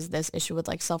reasons is this issue with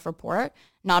like self-report,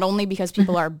 not only because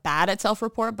people are bad at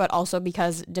self-report, but also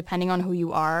because depending on who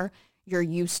you are, you're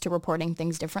used to reporting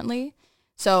things differently.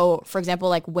 So, for example,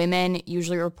 like women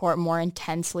usually report more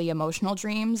intensely emotional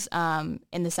dreams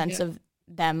in the sense of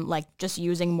them like just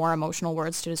using more emotional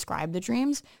words to describe the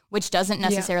dreams, which doesn't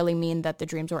necessarily mean that the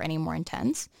dreams were any more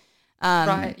intense.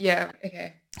 Right. Yeah.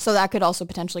 Okay. So that could also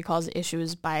potentially cause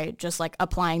issues by just like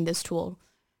applying this tool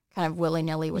kind of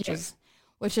willy-nilly, which is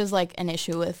like an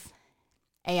issue with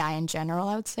AI in general,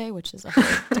 I would say, which is a whole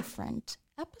different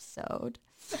episode.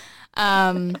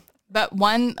 But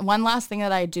one last thing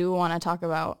that I do want to talk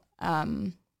about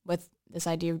with this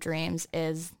idea of dreams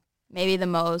is maybe the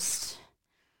most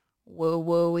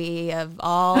woo-woo-y of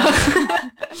all,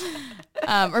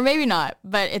 or maybe not,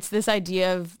 but it's this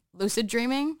idea of lucid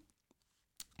dreaming.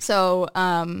 So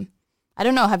I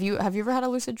don't know. Have you ever had a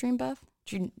lucid dream, Beth?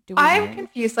 I'm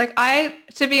confused. Like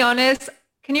to be honest,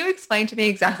 can you explain to me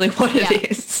exactly what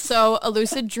it is? So a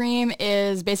lucid dream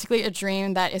is basically a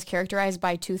dream that is characterized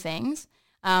by two things.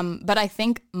 But I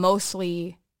think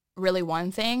mostly really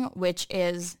one thing, which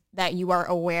is that you are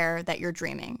aware that you're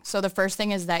dreaming. So the first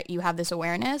thing is that you have this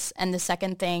awareness. And the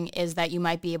second thing is that you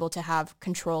might be able to have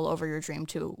control over your dream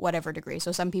to whatever degree.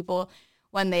 So some people,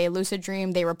 when they lucid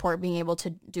dream, they report being able to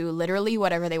do literally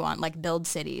whatever they want, like build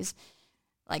cities,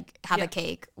 like have a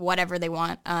cake, whatever they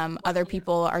want. Other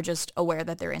people are just aware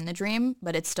that they're in the dream,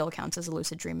 but it still counts as a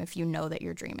lucid dream if you know that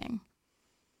you're dreaming.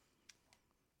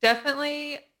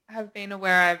 Definitely have been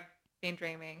aware I've been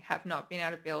dreaming, have not been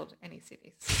able to build any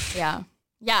cities.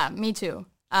 Yeah, me too.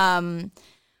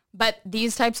 But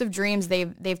these types of dreams,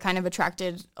 they've kind of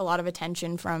attracted a lot of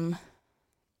attention from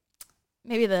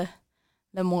maybe the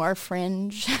more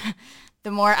fringe,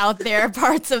 the more out there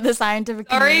parts of the scientific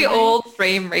community. Sorry, all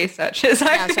dream researchers.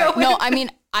 No, I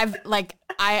mean,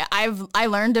 I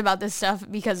learned about this stuff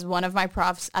because one of my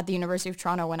profs at the University of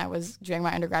Toronto when I was doing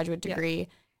my undergraduate degree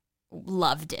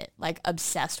loved it, like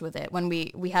obsessed with it. When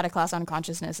we had a class on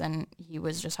consciousness and he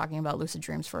was just talking about lucid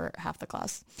dreams for half the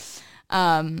class.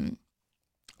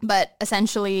 But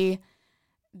essentially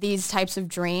these types of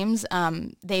dreams,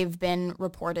 they've been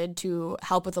reported to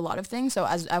help with a lot of things. So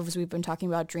as we've been talking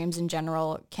about, dreams in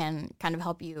general can kind of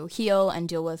help you heal and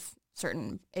deal with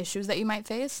certain issues that you might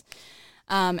face.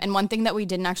 And one thing that we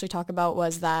didn't actually talk about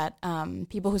was that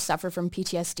people who suffer from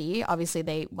PTSD, obviously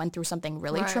they went through something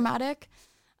really traumatic.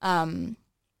 And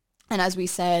as we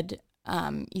said,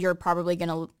 you're probably going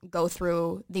to go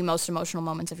through the most emotional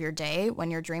moments of your day when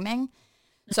you're dreaming.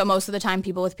 So most of the time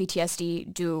people with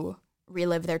PTSD do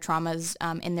relive their traumas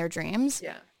in their dreams.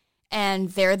 Yeah. And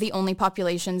they're the only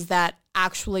populations that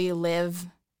actually live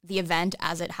the event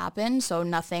as it happened. So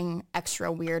nothing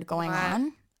extra weird going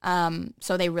on.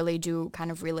 So they really do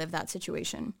kind of relive that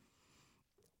situation.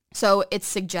 So it's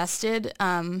suggested,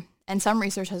 and some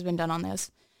research has been done on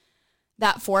this,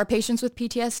 that for patients with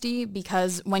PTSD,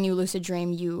 because when you lucid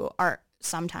dream, you are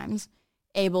sometimes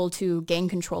able to gain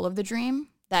control of the dream,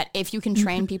 that if you can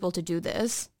train people to do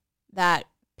this, that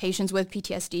patients with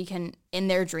PTSD can, in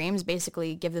their dreams,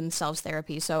 basically give themselves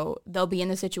therapy. So they'll be in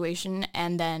the situation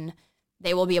and then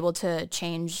they will be able to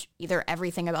change either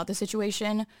everything about the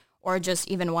situation or just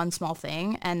even one small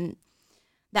thing. And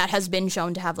that has been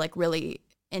shown to have like really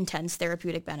intense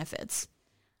therapeutic benefits.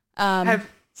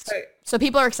 So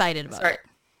people are excited about it.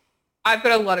 I've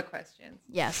got a lot of questions.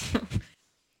 Yes.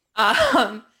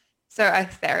 So are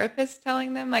therapists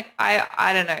telling them, like,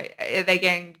 I don't know, are they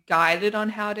getting guided on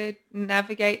how to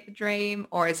navigate the dream,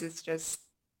 or is this just...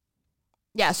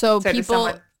 Yeah, so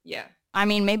people, I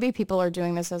mean, maybe people are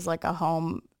doing this as like a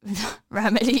home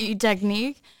remedy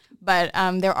technique, but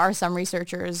there are some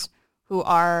researchers who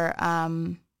are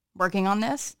working on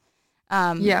this,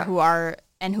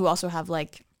 who also have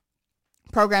like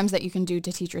programs that you can do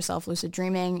to teach yourself lucid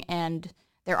dreaming, and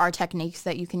there are techniques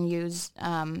that you can use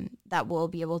that will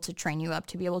be able to train you up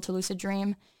to be able to lucid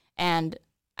dream. And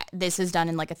this is done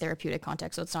in like a therapeutic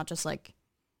context. So it's not just like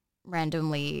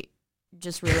randomly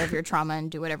just relive your trauma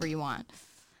and do whatever you want.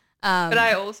 But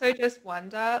I also just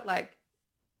wonder, like,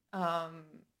 I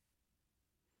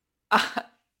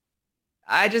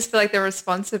just feel like the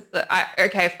responsibility.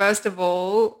 Okay, first of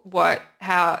all,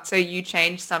 so you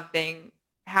change something.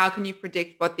 How can you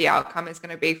predict what the outcome is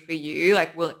going to be for you?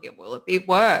 Like, will it be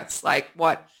worse? Like,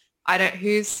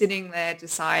 who's sitting there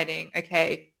deciding,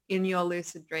 okay, in your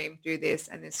lucid dream, do this,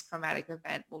 and this traumatic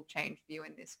event will change for you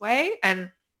in this way?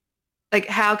 And like,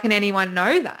 how can anyone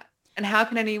know that? And how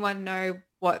can anyone know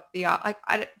what do you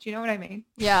know what I mean?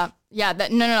 Yeah.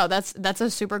 No. That's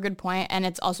a super good point. And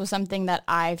it's also something that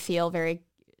I feel very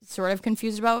sort of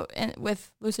confused about with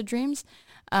lucid dreams.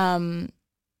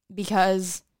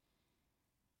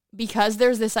 Because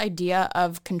there's this idea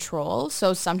of control.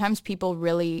 So sometimes people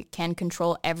really can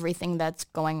control everything that's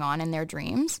going on in their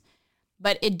dreams.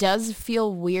 But it does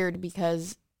feel weird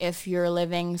because if you're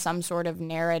living some sort of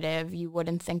narrative, you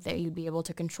wouldn't think that you'd be able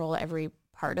to control every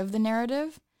part of the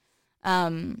narrative.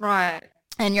 Right.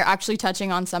 And you're actually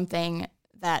touching on something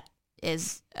that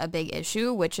is a big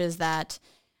issue, which is that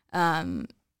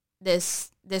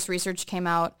this research came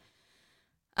out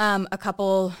I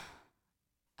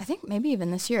think maybe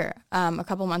even this year, a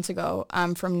couple months ago,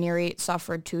 from Neri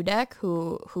Software-Tudek,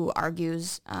 who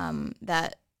argues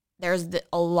that there's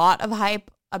a lot of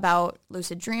hype about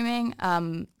lucid dreaming,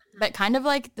 but kind of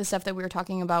like the stuff that we were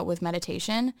talking about with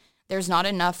meditation, there's not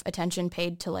enough attention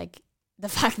paid to like the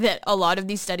fact that a lot of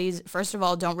these studies, first of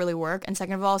all, don't really work, and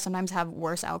second of all, sometimes have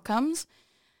worse outcomes.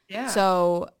 Yeah.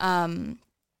 So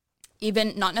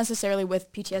even not necessarily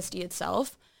with PTSD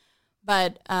itself,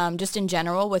 but just in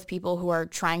general with people who are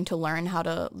trying to learn how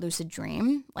to lucid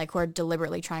dream, like who are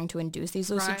deliberately trying to induce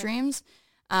these lucid dreams.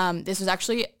 This was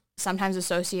actually sometimes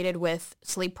associated with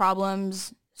sleep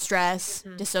problems, stress,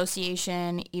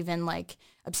 dissociation, even like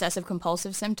obsessive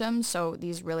compulsive symptoms. So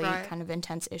these really kind of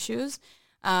intense issues.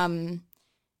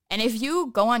 And if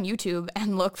you go on YouTube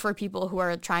and look for people who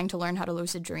are trying to learn how to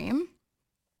lucid dream,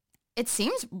 it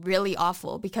seems really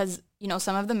awful because, you know,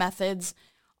 some of the methods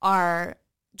are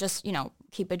just, you know,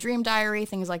 keep a dream diary,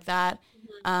 things like that.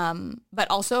 But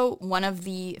also one of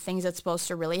the things that's supposed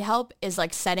to really help is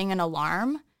like setting an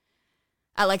alarm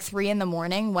at like 3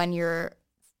 a.m. when you're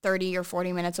 30 or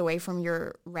 40 minutes away from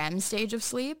your REM stage of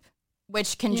sleep,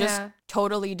 which can just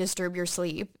totally disturb your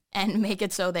sleep and make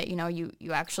it so that, you know, you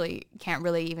actually can't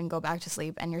really even go back to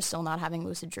sleep and you're still not having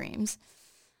lucid dreams.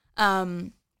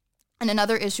 And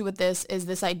another issue with this is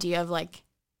this idea of like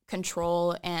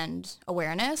control and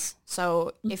awareness.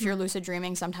 So if you're lucid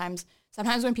dreaming, sometimes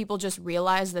when people just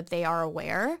realize that they are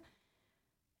aware,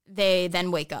 they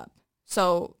then wake up.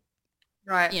 So,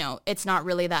 you know, it's not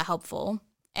really that helpful.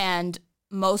 And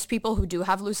most people who do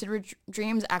have lucid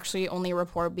dreams actually only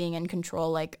report being in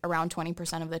control like around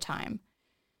 20% of the time.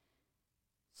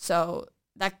 So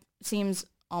that seems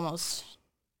almost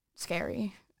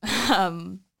scary.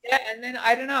 Yeah, and then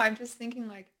I don't know, I'm just thinking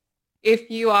like if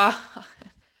you are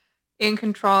in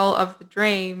control of the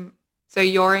dream, so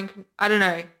you're in, I don't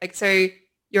know, like so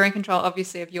you're in control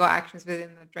obviously of your actions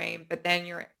within the dream, but then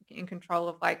you're in control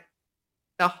of like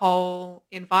the whole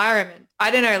environment.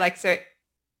 I don't know, like so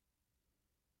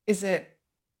is it,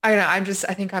 I don't know,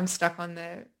 I think I'm stuck on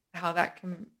the how that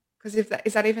can, because if that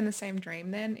is that even the same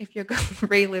dream then if you're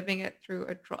reliving it through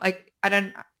like I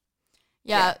don't.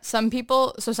 Yeah, some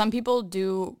people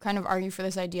do kind of argue for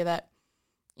this idea that,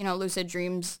 lucid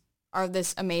dreams are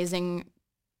this amazing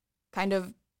kind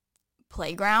of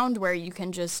playground where you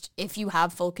can just, if you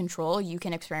have full control, you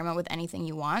can experiment with anything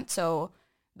you want. So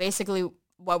basically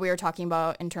what we were talking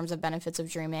about in terms of benefits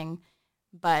of dreaming,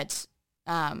 but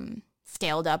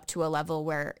scaled up to a level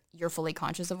where you're fully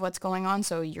conscious of what's going on.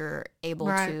 So you're able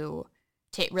to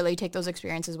really take those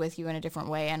experiences with you in a different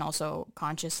way and also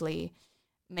consciously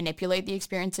manipulate the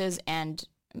experiences and,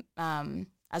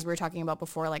 as we were talking about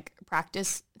before, like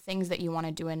practice things that you want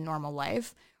to do in normal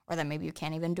life or that maybe you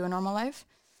can't even do in normal life.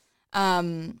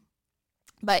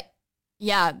 But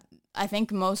yeah, I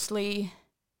think mostly,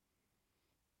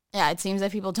 it seems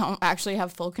that people don't actually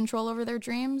have full control over their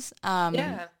dreams.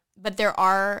 But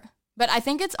I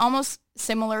think it's almost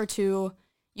similar to,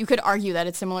 you could argue that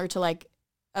it's similar to like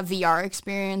a VR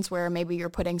experience where maybe you're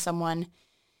putting someone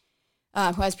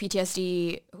who has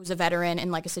PTSD, who's a veteran,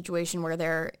 in like a situation where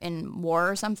they're in war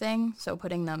or something. So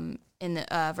putting them in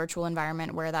a virtual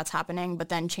environment where that's happening, but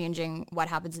then changing what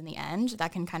happens in the end,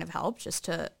 that can kind of help just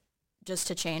to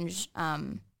change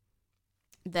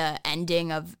the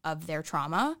ending of their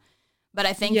trauma. But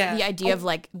I think the idea of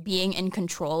like being in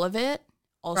control of it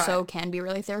also can be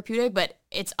really therapeutic, but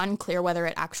it's unclear whether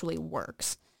it actually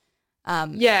works.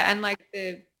 And like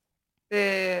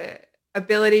the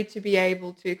ability to be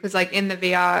able to, because like in the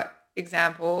VR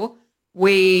example,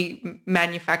 we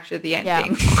manufacture the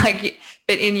ending. Like,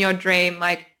 but in your dream,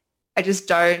 like I just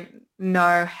don't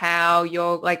know how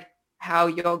you're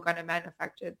going to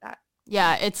manufacture that.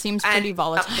 Yeah, it seems pretty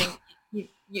volatile. You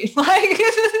like.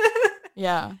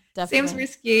 Yeah, definitely. Seems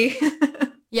risky.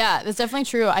 Yeah, that's definitely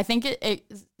true. I think it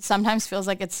sometimes feels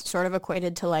like it's sort of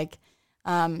equated to like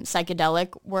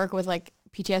psychedelic work with like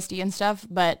PTSD and stuff,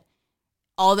 but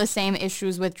all the same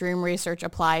issues with dream research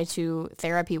apply to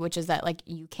therapy, which is that like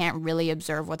you can't really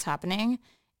observe what's happening,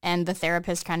 and the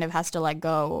therapist kind of has to let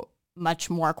go much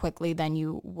more quickly than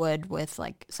you would with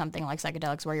like something like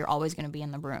psychedelics where you're always going to be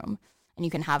in the room and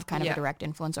you can have kind of a direct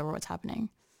influence over what's happening.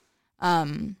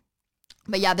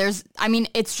 But yeah,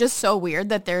 it's just so weird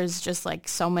that there's just like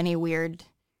so many weird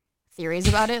theories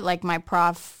about it. Like my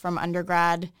prof from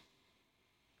undergrad,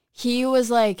 he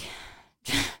was like,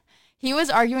 he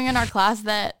was arguing in our class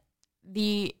that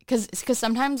because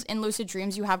sometimes in lucid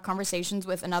dreams you have conversations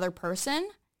with another person,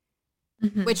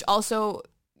 which also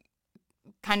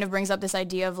kind of brings up this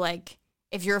idea of like,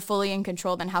 if you're fully in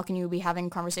control, then how can you be having a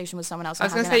conversation with someone else? I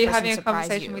was going to say you're having a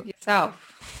conversation with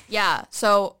yourself. Yeah.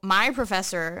 So my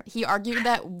professor, he argued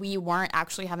that we weren't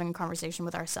actually having a conversation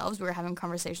with ourselves. We were having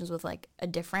conversations with like a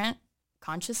different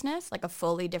consciousness, like a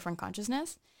fully different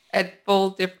consciousness. A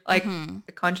the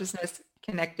consciousness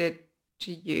connected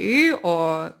to you,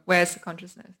 or where's the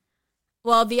consciousness?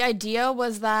 Well, the idea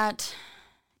was that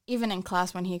even in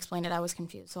class when he explained it, I was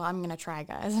confused. So I'm going to try,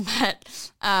 guys.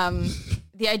 But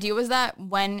the idea was that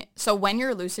when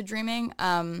you're lucid dreaming,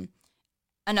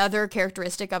 another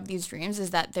characteristic of these dreams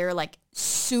is that they're like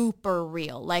super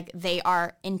real. Like they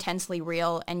are intensely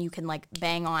real, and you can like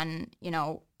bang on,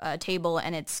 a table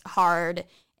and it's hard,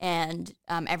 and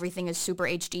everything is super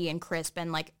HD and crisp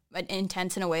and like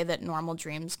intense in a way that normal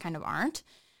dreams kind of aren't.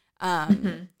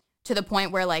 To the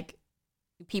point where like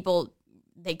people,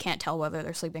 they can't tell whether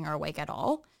they're sleeping or awake at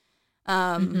all.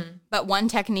 But one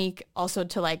technique also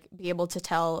to like be able to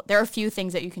tell, there are a few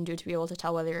things that you can do to be able to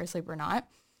tell whether you're asleep or not.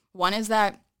 One is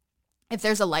that if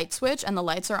there's a light switch and the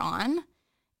lights are on,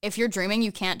 if you're dreaming,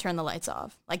 you can't turn the lights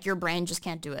off. Like your brain just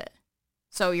can't do it.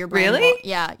 So your brain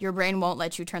your brain won't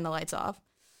let you turn the lights off.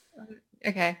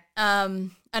 Okay.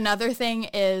 Another thing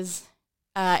is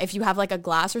if you have like a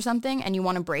glass or something and you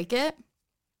want to break it,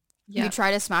 you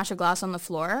try to smash a glass on the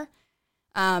floor.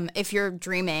 If you're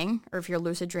dreaming or if you're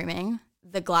lucid dreaming,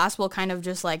 the glass will kind of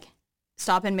just like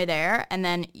stop in midair, and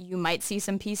then you might see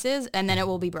some pieces and then it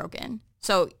will be broken.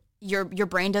 So your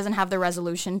brain doesn't have the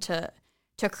resolution to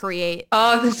create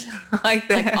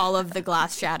like all of the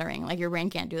glass shattering. Like your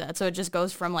brain can't do that. So it just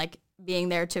goes from like being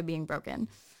there to being broken.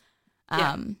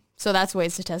 So that's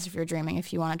ways to test if you're dreaming.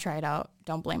 If you want to try it out,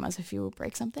 don't blame us if you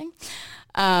break something.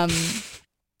 But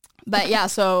yeah,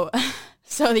 so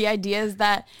the idea is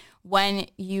that when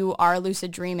you are lucid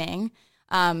dreaming,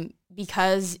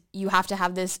 because you have to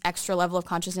have this extra level of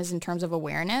consciousness in terms of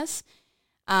awareness,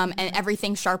 and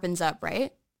everything sharpens up,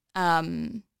 right?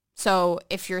 So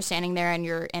if you're standing there and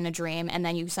you're in a dream and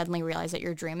then you suddenly realize that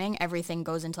you're dreaming, everything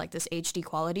goes into like this HD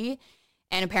quality.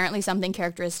 And apparently something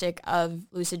characteristic of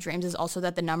lucid dreams is also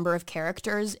that the number of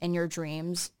characters in your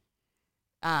dreams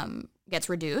gets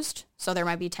reduced. So there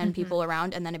might be 10 people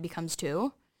around and then it becomes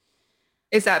 2.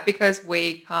 Is that because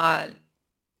we can't,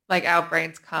 like our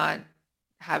brains can't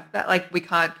have that, like we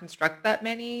can't construct that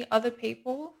many other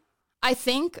people? I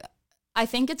think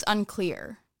it's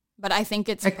unclear, but I think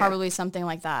it's probably something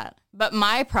like that. But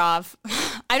my prof,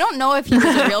 I don't know if he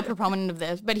was a real proponent of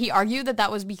this, but he argued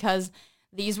that was because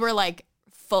these were like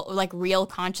full, like real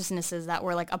consciousnesses that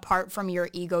were like apart from your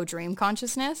ego dream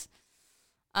consciousness.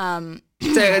 So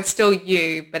it's still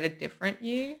you, but a different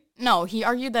you? No, he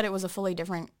argued that it was a fully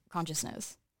different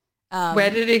consciousness. Where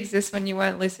did it exist when you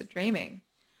weren't lucid dreaming?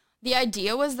 The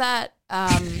idea was that,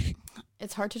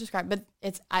 it's hard to describe, but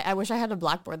I wish I had a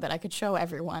blackboard that I could show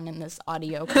everyone in this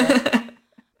audio clip.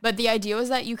 But the idea was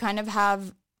that you kind of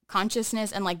have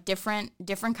consciousness and like different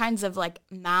kinds of like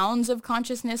mounds of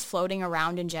consciousness floating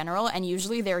around in general, and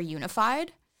usually they're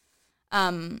unified.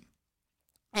 And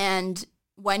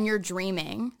when you're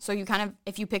dreaming, so you kind of,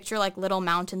 if you picture like little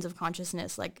mountains of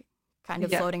consciousness, like kind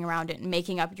of floating around it and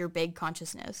making up your big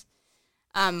consciousness.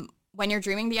 When you're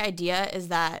dreaming, the idea is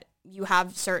that you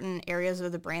have certain areas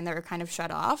of the brain that are kind of shut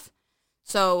off.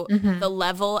 So the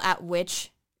level at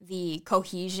which the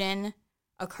cohesion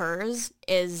occurs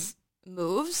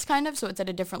moves kind of, so it's at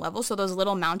a different level. So those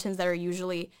little mountains that are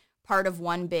usually part of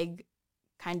one big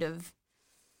kind of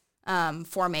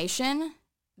formation,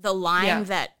 the line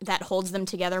that holds them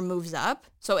together moves up.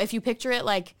 So if you picture it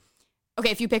like,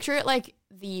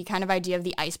 the kind of idea of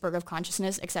the iceberg of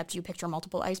consciousness, except you picture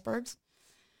multiple icebergs.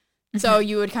 So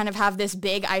you would kind of have this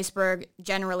big iceberg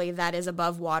generally that is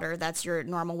above water. That's your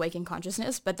normal waking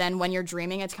consciousness. But then when you're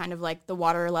dreaming, it's kind of like the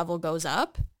water level goes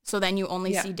up. So then you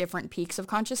only see different peaks of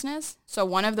consciousness. So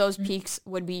one of those peaks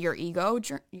would be your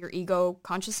ego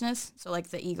consciousness. So like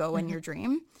the ego in your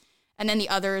dream. And then the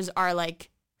others are like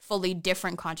fully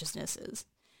different consciousnesses.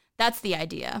 That's the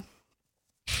idea.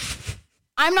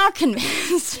 I'm not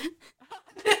convinced.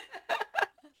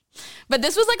 But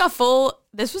this was like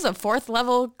this was a 4th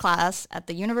level class at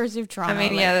the University of Toronto. I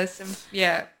mean, there's some,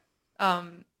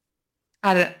 I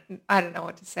don't know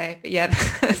what to say, but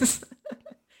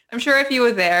I'm sure if you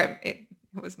were there, it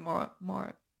was more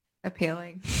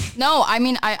appealing. No, I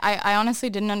mean, I honestly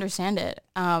didn't understand it.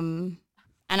 And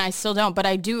I still don't, but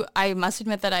I must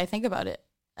admit that I think about it.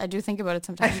 I do think about it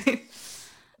sometimes.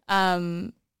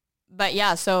 But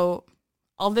yeah, so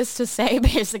all this to say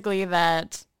basically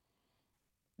that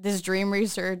this dream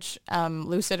research,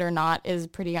 lucid or not, is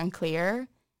pretty unclear.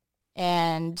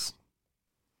 And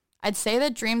I'd say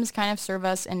that dreams kind of serve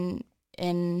us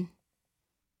in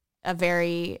a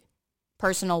very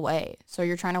personal way. So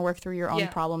you're trying to work through your own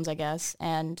problems, I guess.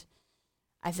 And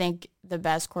I think the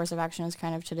best course of action is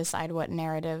kind of to decide what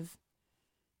narrative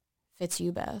fits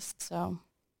you best. So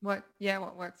what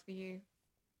works for you?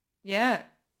 Yeah.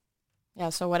 Yeah,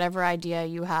 so whatever idea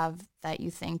you have that you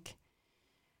think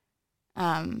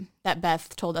that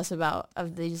Beth told us about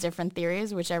of these different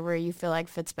theories, whichever you feel like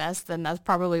fits best, then that's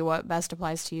probably what best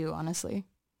applies to you, honestly.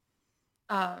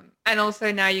 And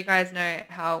also now you guys know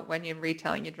how when you're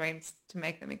retelling your dreams to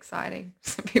make them exciting,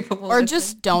 so people will listen.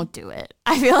 Just don't do it.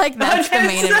 I feel like that's the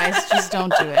main advice. Just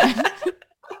don't do it.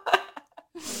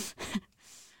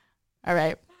 All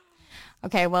right.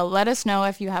 Okay, well, let us know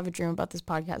if you have a dream about this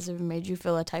podcast, if it made you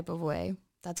feel a type of way.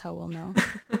 That's how we'll know.